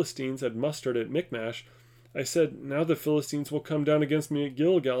the Philistines had mustered at Michmash, I said, now the Philistines will come down against me at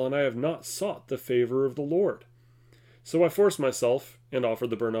Gilgal, and I have not sought the favor of the Lord. So I forced myself and offered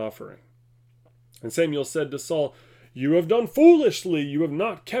the burnt offering." And Samuel said to Saul, "You have done foolishly. You have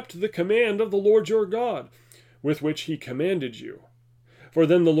not kept the command of the Lord your God, with which he commanded you. For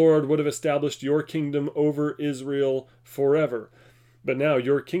then the Lord would have established your kingdom over Israel forever. But now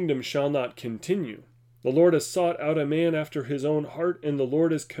your kingdom shall not continue. The Lord has sought out a man after his own heart, and the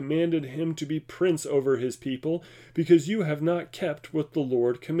Lord has commanded him to be prince over his people, because you have not kept what the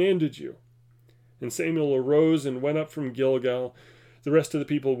Lord commanded you." And Samuel arose and went up from Gilgal. The rest of the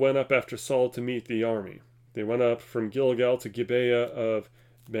people went up after Saul to meet the army. They went up from Gilgal to Gibeah of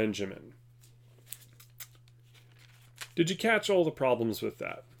Benjamin. Did you catch all the problems with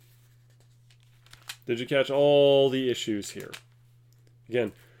that? Did you catch all the issues here?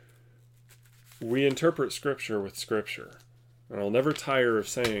 Again, we interpret Scripture with Scripture. And I'll never tire of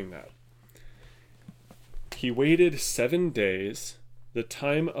saying that. He waited 7 days, the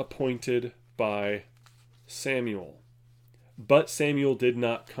time appointed by Samuel. But Samuel did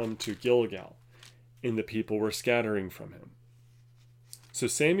not come to Gilgal, and the people were scattering from him. So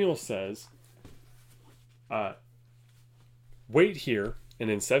Samuel says, wait here, and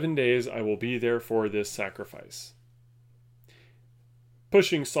in 7 days I will be there for this sacrifice.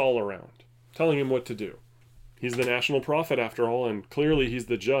 Pushing Saul around, telling him what to do. He's the national prophet after all, and clearly he's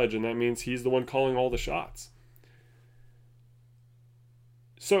the judge, and that means he's the one calling all the shots.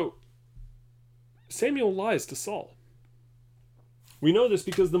 So Samuel lies to Saul. We know this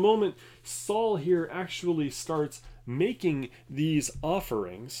because the moment Saul here actually starts making these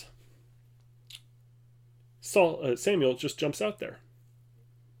offerings, Samuel just jumps out there.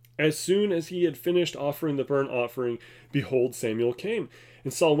 As soon as he had finished offering the burnt offering, behold, Samuel came,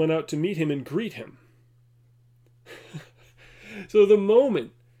 and Saul went out to meet him and greet him. So the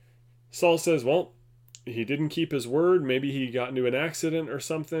moment Saul says, well, he didn't keep his word, maybe he got into an accident or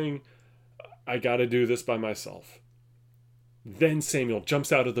something, I got to do this by myself. Then Samuel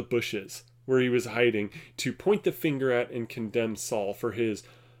jumps out of the bushes where he was hiding to point the finger at and condemn Saul for his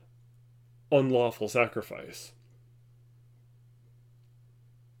unlawful sacrifice,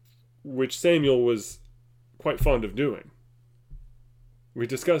 which Samuel was quite fond of doing. We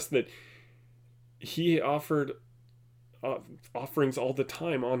discussed that he offered offerings all the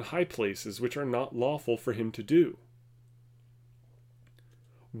time on high places, which are not lawful for him to do.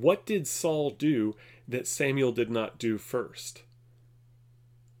 What did Saul do that Samuel did not do first?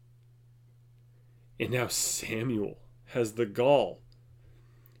 And now Samuel has the gall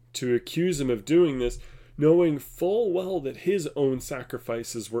to accuse him of doing this, knowing full well that his own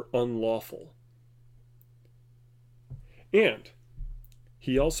sacrifices were unlawful. And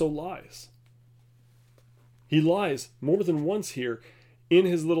he also lies. He lies more than once here in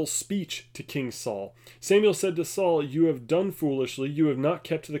his little speech to King Saul. Samuel said to Saul, you have done foolishly, you have not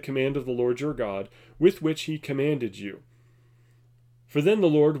kept the command of the Lord your God, with which he commanded you. For then the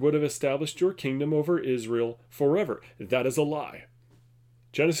Lord would have established your kingdom over Israel forever. That is a lie.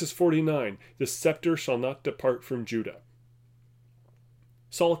 Genesis 49, the scepter shall not depart from Judah.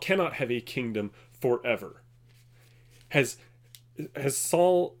 Saul cannot have a kingdom forever. Has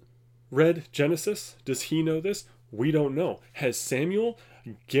Saul read Genesis? Does he know this? We don't know. Has Samuel?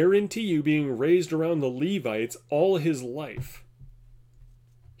 Guarantee you, being raised around the Levites all his life,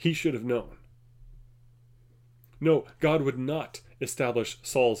 he should have known. No, God would not establish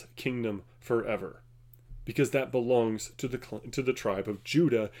Saul's kingdom forever, because that belongs to the tribe of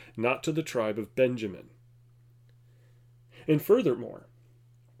Judah, not to the tribe of Benjamin. And furthermore,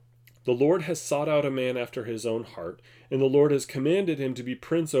 the Lord has sought out a man after his own heart, and the Lord has commanded him to be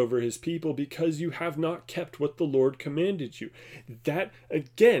prince over his people, because you have not kept what the Lord commanded you. That,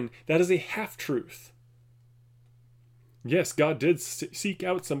 again, that is a half-truth. Yes, God did seek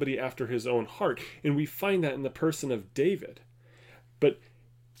out somebody after his own heart, and we find that in the person of David. But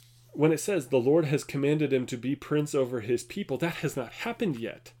when it says the Lord has commanded him to be prince over his people, that has not happened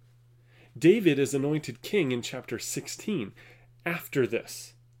yet. David is anointed king in chapter 16, after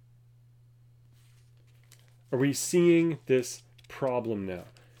this. Are we seeing this problem now?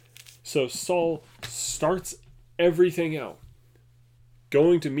 So Saul starts everything out,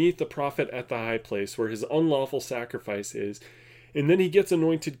 going to meet the prophet at the high place where his unlawful sacrifice is, and then he gets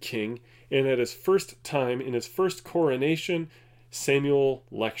anointed king, and at his first time, in his first coronation, Samuel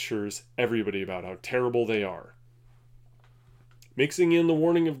lectures everybody about how terrible they are, mixing in the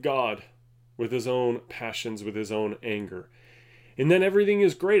warning of God with his own passions, with his own anger. And then everything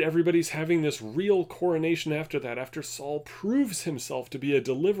is great. Everybody's having this real coronation after that, after Saul proves himself to be a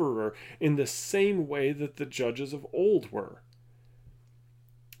deliverer in the same way that the judges of old were.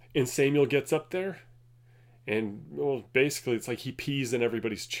 And Samuel gets up there, and well, basically it's like he pees in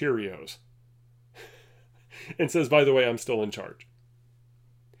everybody's Cheerios and says, by the way, I'm still in charge.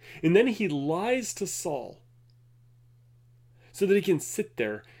 And then he lies to Saul so that he can sit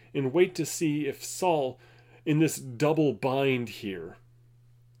there and wait to see if Saul, in this double bind here,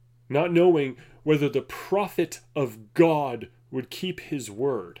 not knowing whether the prophet of God would keep his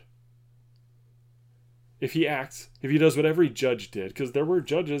word. If he does what every judge did, because there were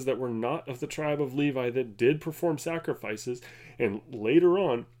judges that were not of the tribe of Levi that did perform sacrifices, and later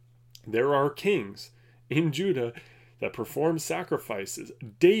on, there are kings in Judah that perform sacrifices.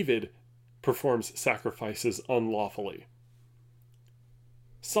 David performs sacrifices unlawfully.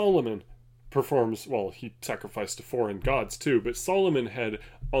 Solomon performs, well, he sacrificed to foreign gods too, but Solomon had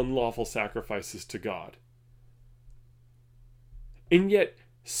unlawful sacrifices to God. And yet,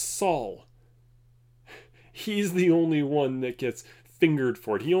 Saul, he's the only one that gets fingered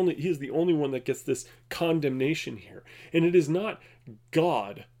for it. He's the only one that gets this condemnation here. And it is not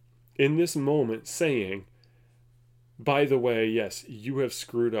God in this moment saying, by the way, yes, you have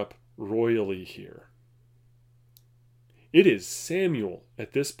screwed up royally here. It is Samuel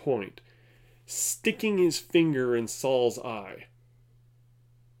at this point sticking his finger in Saul's eye,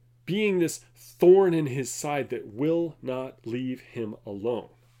 being this thorn in his side that will not leave him alone.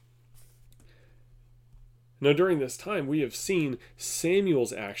 Now, during this time, we have seen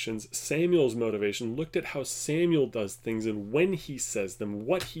Samuel's actions, Samuel's motivation, looked at how Samuel does things and when he says them,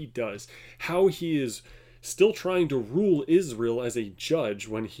 what he does, how he is still trying to rule Israel as a judge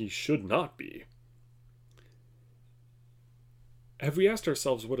when he should not be. Have we asked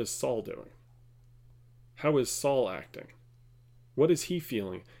ourselves, what is Saul doing? How is Saul acting? What is he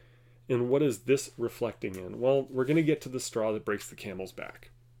feeling? And what is this reflecting in? Well, we're going to get to the straw that breaks the camel's back.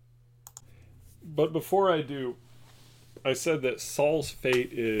 But before I do, I said that Saul's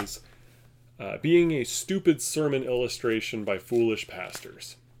fate is being a stupid sermon illustration by foolish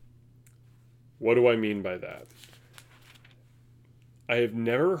pastors. What do I mean by that? I have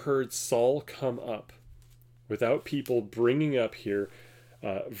never heard Saul come up without people bringing up here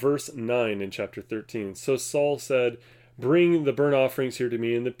verse 9 in chapter 13. So Saul said, bring the burnt offerings here to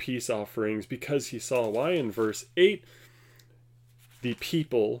me and the peace offerings, because he saw why in verse 8 the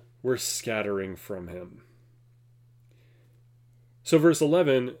people were scattering from him. So verse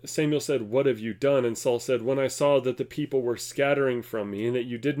 11, Samuel said, what have you done? And Saul said, when I saw that the people were scattering from me, and that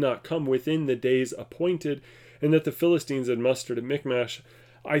you did not come within the days appointed, and that the Philistines had mustered at Michmash,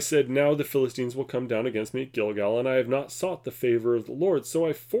 I said, now the Philistines will come down against me at Gilgal, and I have not sought the favor of the Lord. So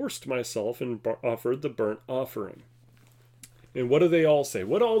I forced myself and offered the burnt offering. And what do they all say?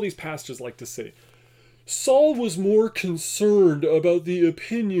 What do all these pastors like to say? Saul was more concerned about the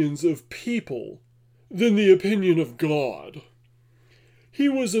opinions of people than the opinion of God. He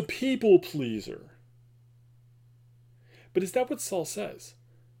was a people pleaser. But is that what Saul says?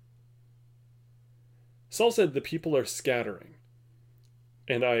 Saul said the people are scattering.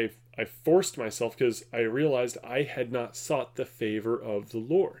 And I forced myself because I realized I had not sought the favor of the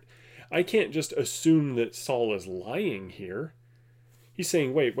Lord. I can't just assume that Saul is lying here. He's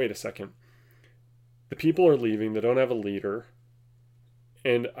saying, wait a second. The people are leaving. They don't have a leader.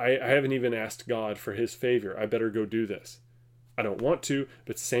 And I haven't even asked God for his favor. I better go do this. I don't want to,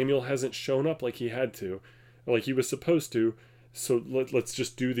 but Samuel hasn't shown up like he had to, like he was supposed to. So let's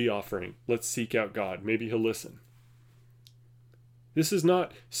just do the offering. Let's seek out God. Maybe he'll listen. This is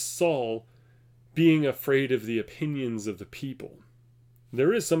not Saul being afraid of the opinions of the people.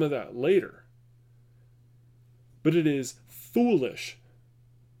 There is some of that later. But it is foolish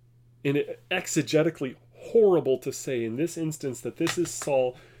and exegetically horrible to say in this instance that this is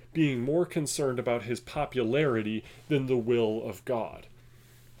Saul being more concerned about his popularity than the will of God.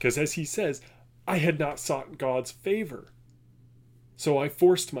 Because as he says, I had not sought God's favor, so I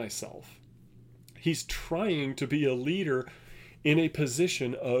forced myself. He's trying to be a leader in a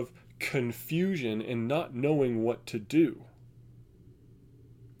position of confusion and not knowing what to do.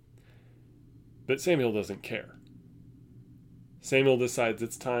 But Samuel doesn't care. Samuel decides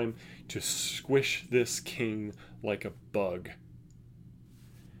it's time to squish this king like a bug.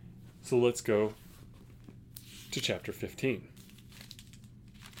 So let's go to chapter 15.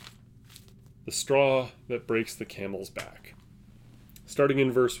 The straw that breaks the camel's back. Starting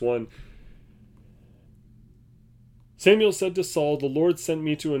in verse 1. Samuel said to Saul, the Lord sent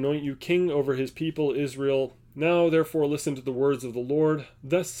me to anoint you king over his people Israel. Now therefore listen to the words of the Lord.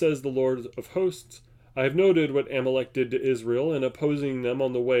 Thus says the Lord of hosts, I have noted what Amalek did to Israel in opposing them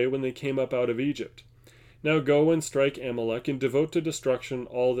on the way when they came up out of Egypt. Now go and strike Amalek and devote to destruction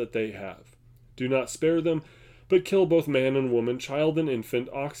all that they have. Do not spare them, but kill both man and woman, child and infant,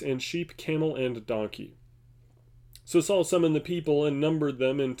 ox and sheep, camel and donkey. So Saul summoned the people and numbered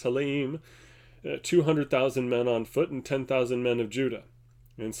them in Telaim, 200,000 men on foot and 10,000 men of Judah.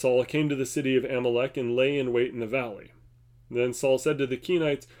 And Saul came to the city of Amalek and lay in wait in the valley. Then Saul said to the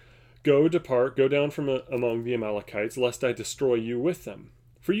Kenites, depart, go down from among the Amalekites, lest I destroy you with them.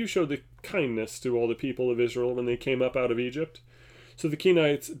 For you showed the kindness to all the people of Israel when they came up out of Egypt. So the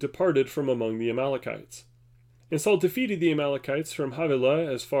Kenites departed from among the Amalekites. And Saul defeated the Amalekites from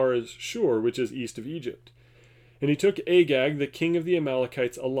Havilah as far as Shur, which is east of Egypt. And he took Agag, the king of the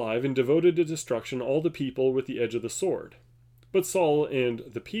Amalekites, alive, and devoted to destruction all the people with the edge of the sword. But Saul and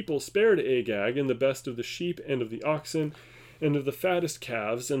the people spared Agag and the best of the sheep and of the oxen and of the fattest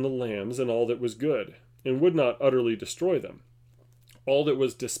calves and the lambs and all that was good, and would not utterly destroy them. All that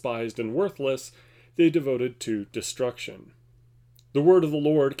was despised and worthless they devoted to destruction. The word of the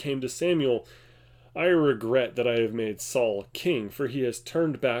Lord came to Samuel, I regret that I have made Saul king, for he has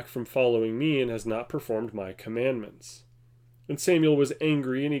turned back from following me and has not performed my commandments. And Samuel was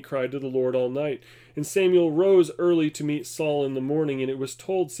angry, and he cried to the Lord all night. And Samuel rose early to meet Saul in the morning, and it was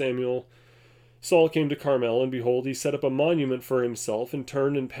told Samuel, Saul came to Carmel, and behold, he set up a monument for himself, and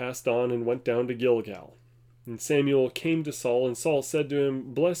turned and passed on, and went down to Gilgal. And Samuel came to Saul, and Saul said to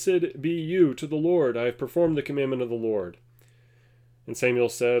him, Blessed be you to the Lord, I have performed the commandment of the Lord. And Samuel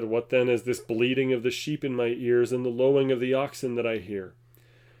said, What then is this bleating of the sheep in my ears, and the lowing of the oxen that I hear?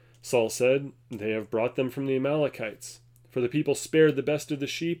 Saul said, They have brought them from the Amalekites. For the people spared the best of the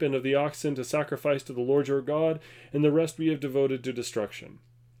sheep and of the oxen to sacrifice to the Lord your God, and the rest we have devoted to destruction.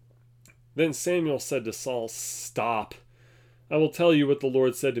 Then Samuel said to Saul, Stop. I will tell you what the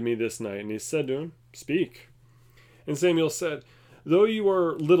Lord said to me this night. And he said to him, Speak. And Samuel said, Though you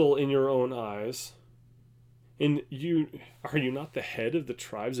are little in your own eyes, and are you not the head of the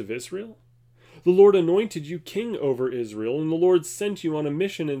tribes of Israel? The Lord anointed you king over Israel, and the Lord sent you on a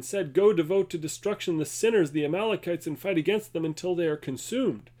mission and said, Go devote to destruction the sinners, the Amalekites, and fight against them until they are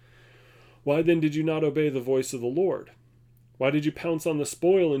consumed. Why then did you not obey the voice of the Lord? Why did you pounce on the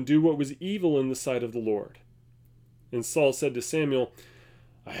spoil and do what was evil in the sight of the Lord? And Saul said to Samuel,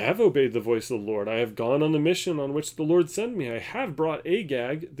 I have obeyed the voice of the Lord. I have gone on the mission on which the Lord sent me. I have brought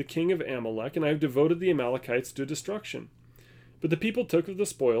Agag, the king of Amalek, and I have devoted the Amalekites to destruction. But the people took of the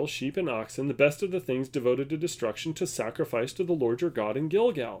spoil, sheep and oxen, the best of the things devoted to destruction, to sacrifice to the Lord your God in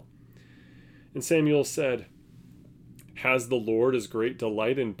Gilgal. And Samuel said, Has the Lord as great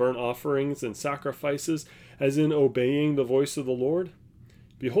delight in burnt offerings and sacrifices as in obeying the voice of the Lord?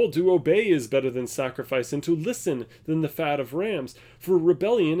 Behold, to obey is better than sacrifice, and to listen than the fat of rams. For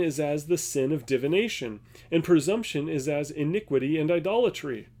rebellion is as the sin of divination, and presumption is as iniquity and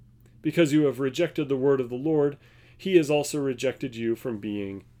idolatry. Because you have rejected the word of the Lord, he has also rejected you from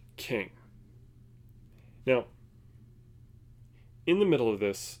being king. Now, in the middle of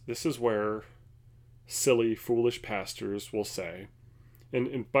this is where silly, foolish pastors will say,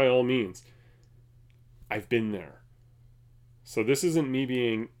 and by all means, I've been there. So this isn't me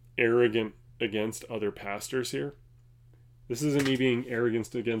being arrogant against other pastors here. This isn't me being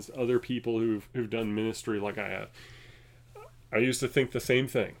arrogant against other people who've done ministry like I have. I used to think the same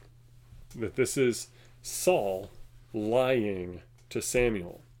thing, that this is Saul lying to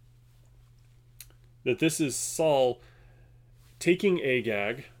Samuel. That this is Saul taking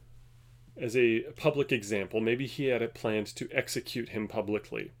Agag as a public example. Maybe he had it planned to execute him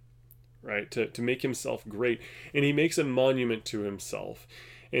publicly, right? To make himself great. And he makes a monument to himself.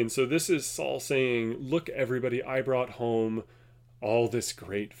 And so this is Saul saying, look, everybody, I brought home all this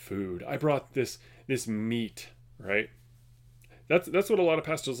great food. I brought this meat, right? That's what a lot of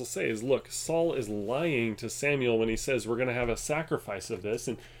pastors will say is, look, Saul is lying to Samuel when he says we're going to have a sacrifice of this,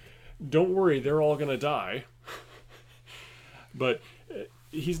 and don't worry, they're all going to die. But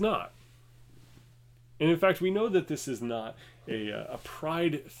he's not. And in fact, we know that this is not a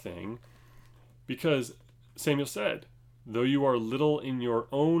pride thing, because Samuel said, though you are little in your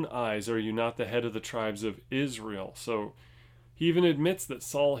own eyes, are you not the head of the tribes of Israel? So he even admits that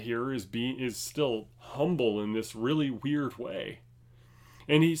Saul here is still humble in this really weird way.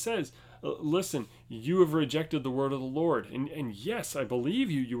 And he says, listen, you have rejected the word of the Lord. And yes, I believe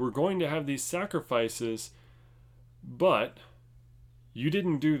you. You were going to have these sacrifices, but you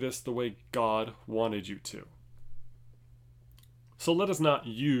didn't do this the way God wanted you to. So let us not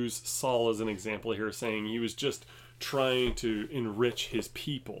use Saul as an example here, saying he was just trying to enrich his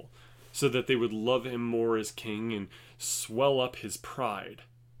people so that they would love him more as king and swell up his pride.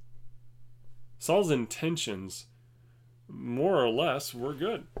 Saul's intentions, more or less, were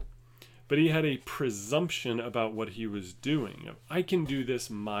good. But he had a presumption about what he was doing. I can do this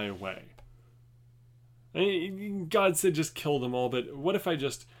my way. God said just kill them all, but what if I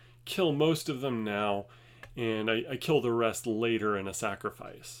just kill most of them now and I kill the rest later in a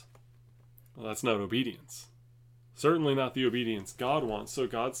sacrifice? Well, that's not obedience. Certainly not the obedience God wants. So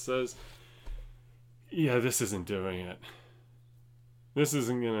God says, yeah, this isn't doing it. This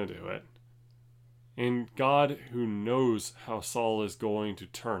isn't going to do it. And God, who knows how Saul is going to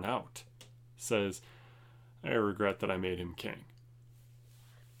turn out, says, I regret that I made him king.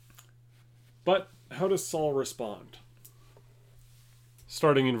 But how does Saul respond?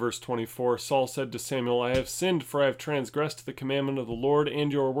 Starting in verse 24, Saul said to Samuel, I have sinned, for I have transgressed the commandment of the Lord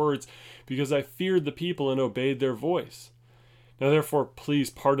and your words, because I feared the people and obeyed their voice. Now therefore please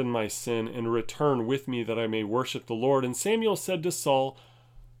pardon my sin, and return with me that I may worship the Lord. And Samuel said to Saul,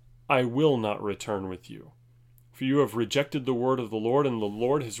 I will not return with you, for you have rejected the word of the Lord, and the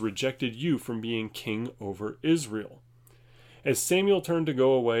Lord has rejected you from being king over Israel. As Samuel turned to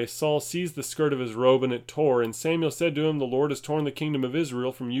go away, Saul seized the skirt of his robe, and it tore. And Samuel said to him, The Lord has torn the kingdom of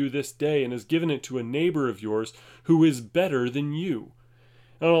Israel from you this day, and has given it to a neighbor of yours who is better than you.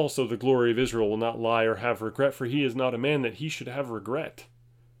 And also the glory of Israel will not lie or have regret, for he is not a man that he should have regret.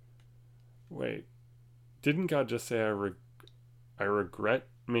 Wait, didn't God just say, I regret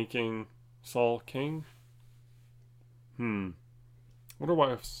making Saul king? Wonder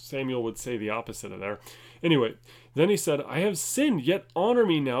why Samuel would say the opposite of there. Anyway, then he said, I have sinned, yet honor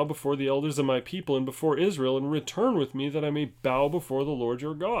me now before the elders of my people and before Israel, and return with me that I may bow before the Lord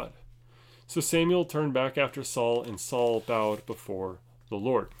your God. So Samuel turned back after Saul, and Saul bowed before the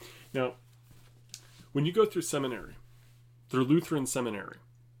Lord. Now, when you go through seminary, through Lutheran seminary,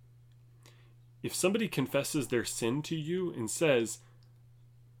 if somebody confesses their sin to you and says,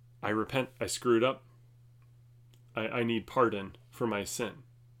 I repent, I screwed up, I need pardon for my sin,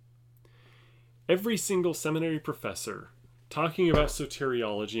 every single seminary professor talking about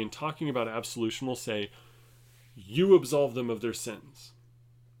soteriology and talking about absolution will say, you absolve them of their sins.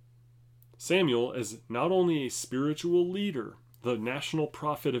 Samuel, as not only a spiritual leader, the national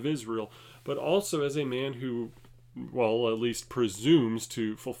prophet of Israel, but also as a man who, well, at least presumes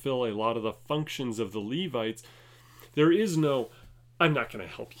to fulfill a lot of the functions of the Levites, there is no, I'm not going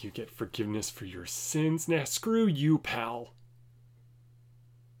to help you get forgiveness for your sins. Nah, screw you, pal.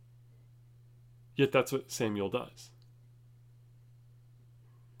 Yet that's what Samuel does.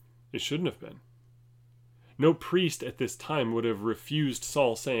 It shouldn't have been. No priest at this time would have refused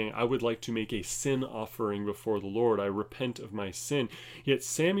Saul, saying, I would like to make a sin offering before the Lord. I repent of my sin. Yet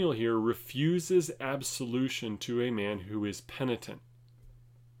Samuel here refuses absolution to a man who is penitent.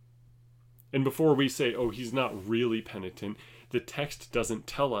 And before we say, oh, he's not really penitent, the text doesn't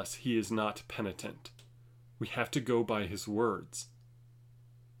tell us he is not penitent. We have to go by his words.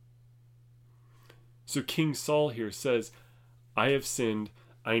 So King Saul here says, I have sinned,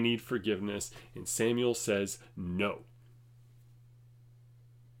 I need forgiveness, and Samuel says, no.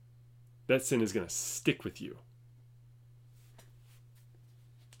 That sin is going to stick with you.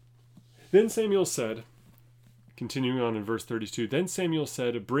 Then Samuel said, continuing on in verse 32, Then Samuel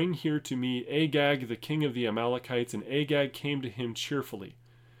said, Bring here to me Agag, the king of the Amalekites, and Agag came to him cheerfully.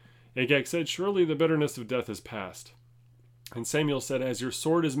 Agag said, Surely the bitterness of death is past. And Samuel said, As your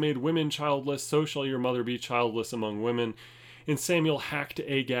sword has made women childless, so shall your mother be childless among women. And Samuel hacked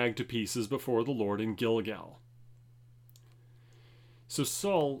Agag to pieces before the Lord in Gilgal. So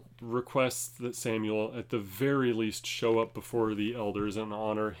Saul requests that Samuel at the very least show up before the elders and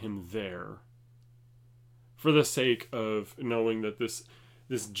honor him there, for the sake of knowing that this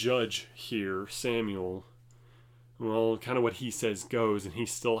judge here, Samuel, well, kind of what he says goes, and he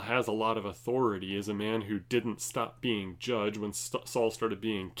still has a lot of authority as a man who didn't stop being judge when Saul started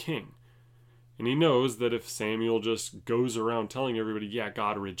being king. And he knows that if Samuel just goes around telling everybody, yeah,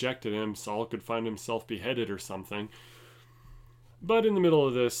 God rejected him, Saul could find himself beheaded or something. But in the middle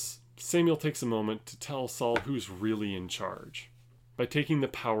of this, Samuel takes a moment to tell Saul who's really in charge by taking the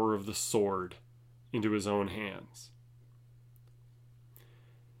power of the sword into his own hands.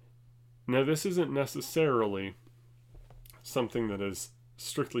 Now, this isn't necessarily something that is,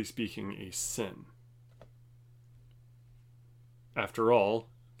 strictly speaking, a sin. After all,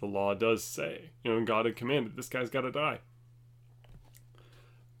 the law does say, God had commanded, this guy's got to die.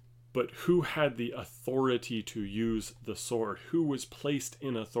 But who had the authority to use the sword? Who was placed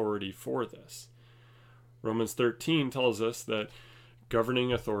in authority for this? Romans 13 tells us that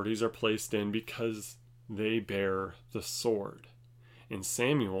governing authorities are placed in because they bear the sword. And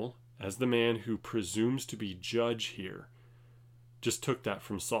Samuel, as the man who presumes to be judge here, just took that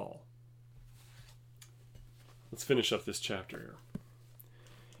from Saul. Let's finish up this chapter here.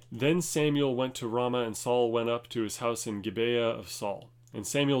 Then Samuel went to Ramah, and Saul went up to his house in Gibeah of Saul. And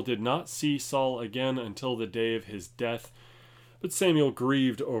Samuel did not see Saul again until the day of his death. But Samuel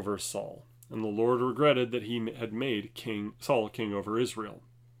grieved over Saul, and the Lord regretted that he had made Saul king over Israel.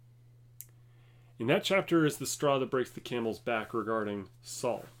 In that chapter is the straw that breaks the camel's back regarding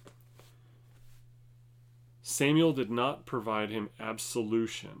Saul. Samuel did not provide him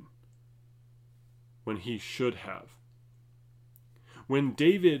absolution when he should have. When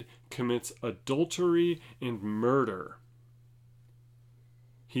David commits adultery and murder,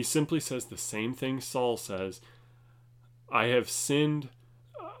 he simply says the same thing Saul says, I have sinned,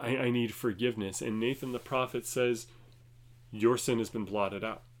 I need forgiveness. And Nathan the prophet says, your sin has been blotted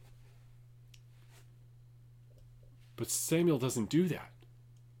out. But Samuel doesn't do that.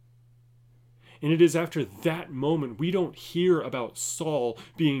 And it is after that moment we don't hear about Saul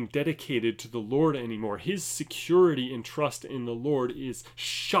being dedicated to the Lord anymore. His security and trust in the Lord is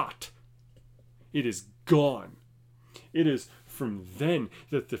shot. It is gone. It is from then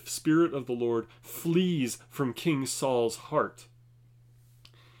that the Spirit of the Lord flees from King Saul's heart.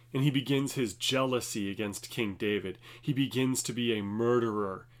 And he begins his jealousy against King David. He begins to be a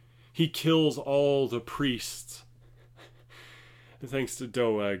murderer. He kills all the priests. Thanks to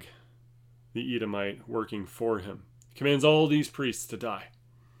Doeg, the Edomite, working for him. He commands all these priests to die.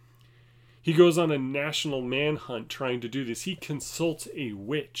 He goes on a national manhunt trying to do this. He consults a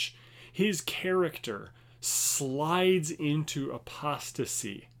witch. His character slides into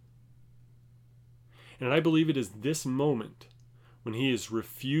apostasy. And I believe it is this moment, when he is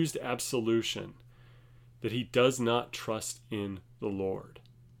refused absolution, that he does not trust in the Lord.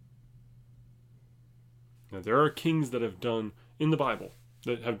 Now, there are kings that have done, in the Bible,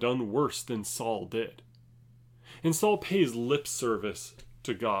 that have done worse than Saul did. And Saul pays lip service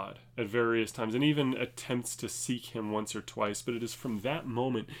to God at various times and even attempts to seek him once or twice. But it is from that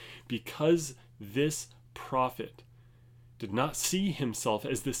moment, because this prophet did not see himself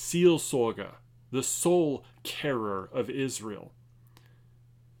as the Seelsorger, the soul carer of Israel,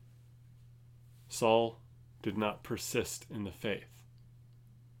 Saul did not persist in the faith.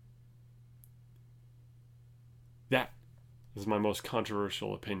 That is my most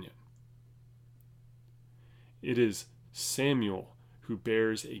controversial opinion. It is Samuel who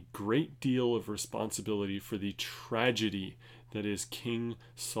bears a great deal of responsibility for the tragedy that is King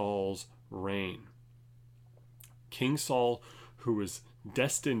Saul's reign. King Saul, who was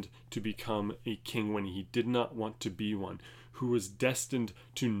destined to become a king when he did not want to be one, who was destined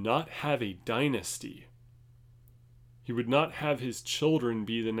to not have a dynasty. He would not have his children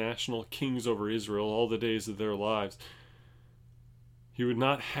be the national kings over Israel all the days of their lives. He would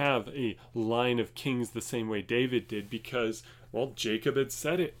not have a line of kings the same way David did because, well, Jacob had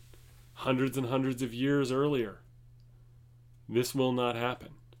said it hundreds and hundreds of years earlier. This will not happen.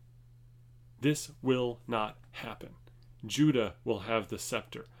 This will not happen. Judah will have the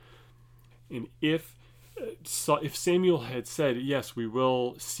scepter. And if Samuel had said, yes, we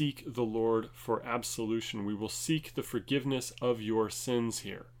will seek the Lord for absolution, we will seek the forgiveness of your sins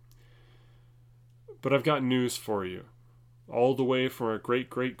here. But I've got news for you. All the way from our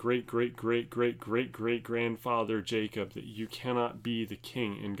great-great-great-great-great-great-great-great-grandfather Jacob, that you cannot be the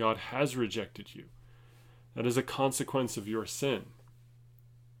king, and God has rejected you. That is a consequence of your sin.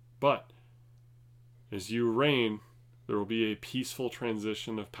 But as you reign, there will be a peaceful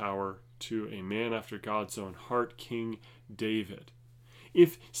transition of power to a man after God's own heart, King David.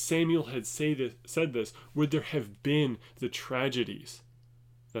 If Samuel had said this, would there have been the tragedies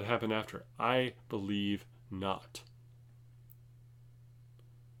that happened after? I believe not.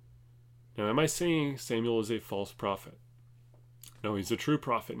 Now, am I saying Samuel is a false prophet? No, he's a true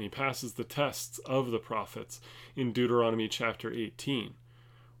prophet, and he passes the tests of the prophets in Deuteronomy chapter 18,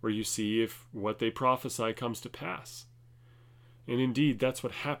 where you see if what they prophesy comes to pass. And indeed, that's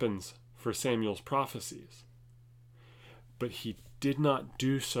what happens for Samuel's prophecies. But he did not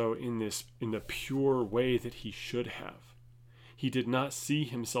do so in the pure way that he should have. He did not see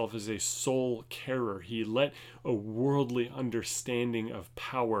himself as a soul carer. He let a worldly understanding of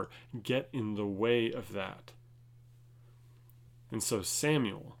power get in the way of that. And so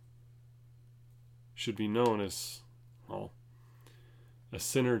Samuel should be known as, well, a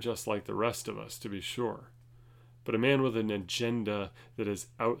sinner just like the rest of us, to be sure, but a man with an agenda that is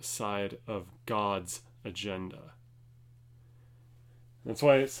outside of God's agenda. That's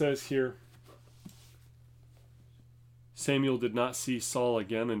why it says here, Samuel did not see Saul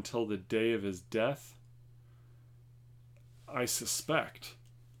again until the day of his death. I suspect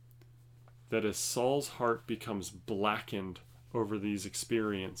that as Saul's heart becomes blackened over these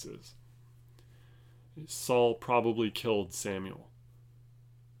experiences, Saul probably killed Samuel.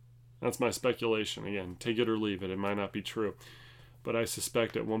 That's my speculation. Again, take it or leave it. It might not be true. But I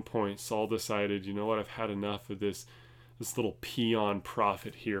suspect at one point Saul decided, you know what, I've had enough of this little peon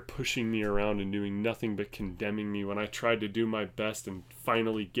prophet here pushing me around and doing nothing but condemning me when I tried to do my best and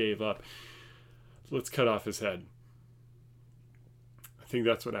finally gave up. Let's cut off his head. I think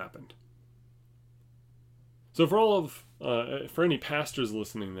that's what happened. So for any pastors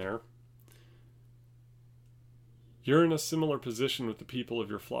listening there, you're in a similar position with the people of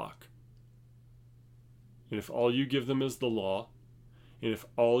your flock. And if all you give them is the law, and if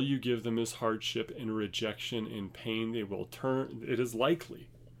all you give them is hardship and rejection and pain, it is likely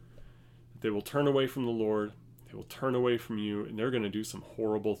that they will turn away from the Lord, they will turn away from you, and they're going to do some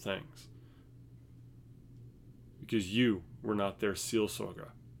horrible things. because you were not their Seelsorger.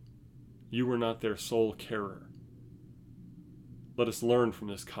 You were not their soul carer. Let us learn from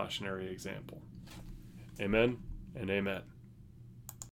this cautionary example. Amen and amen.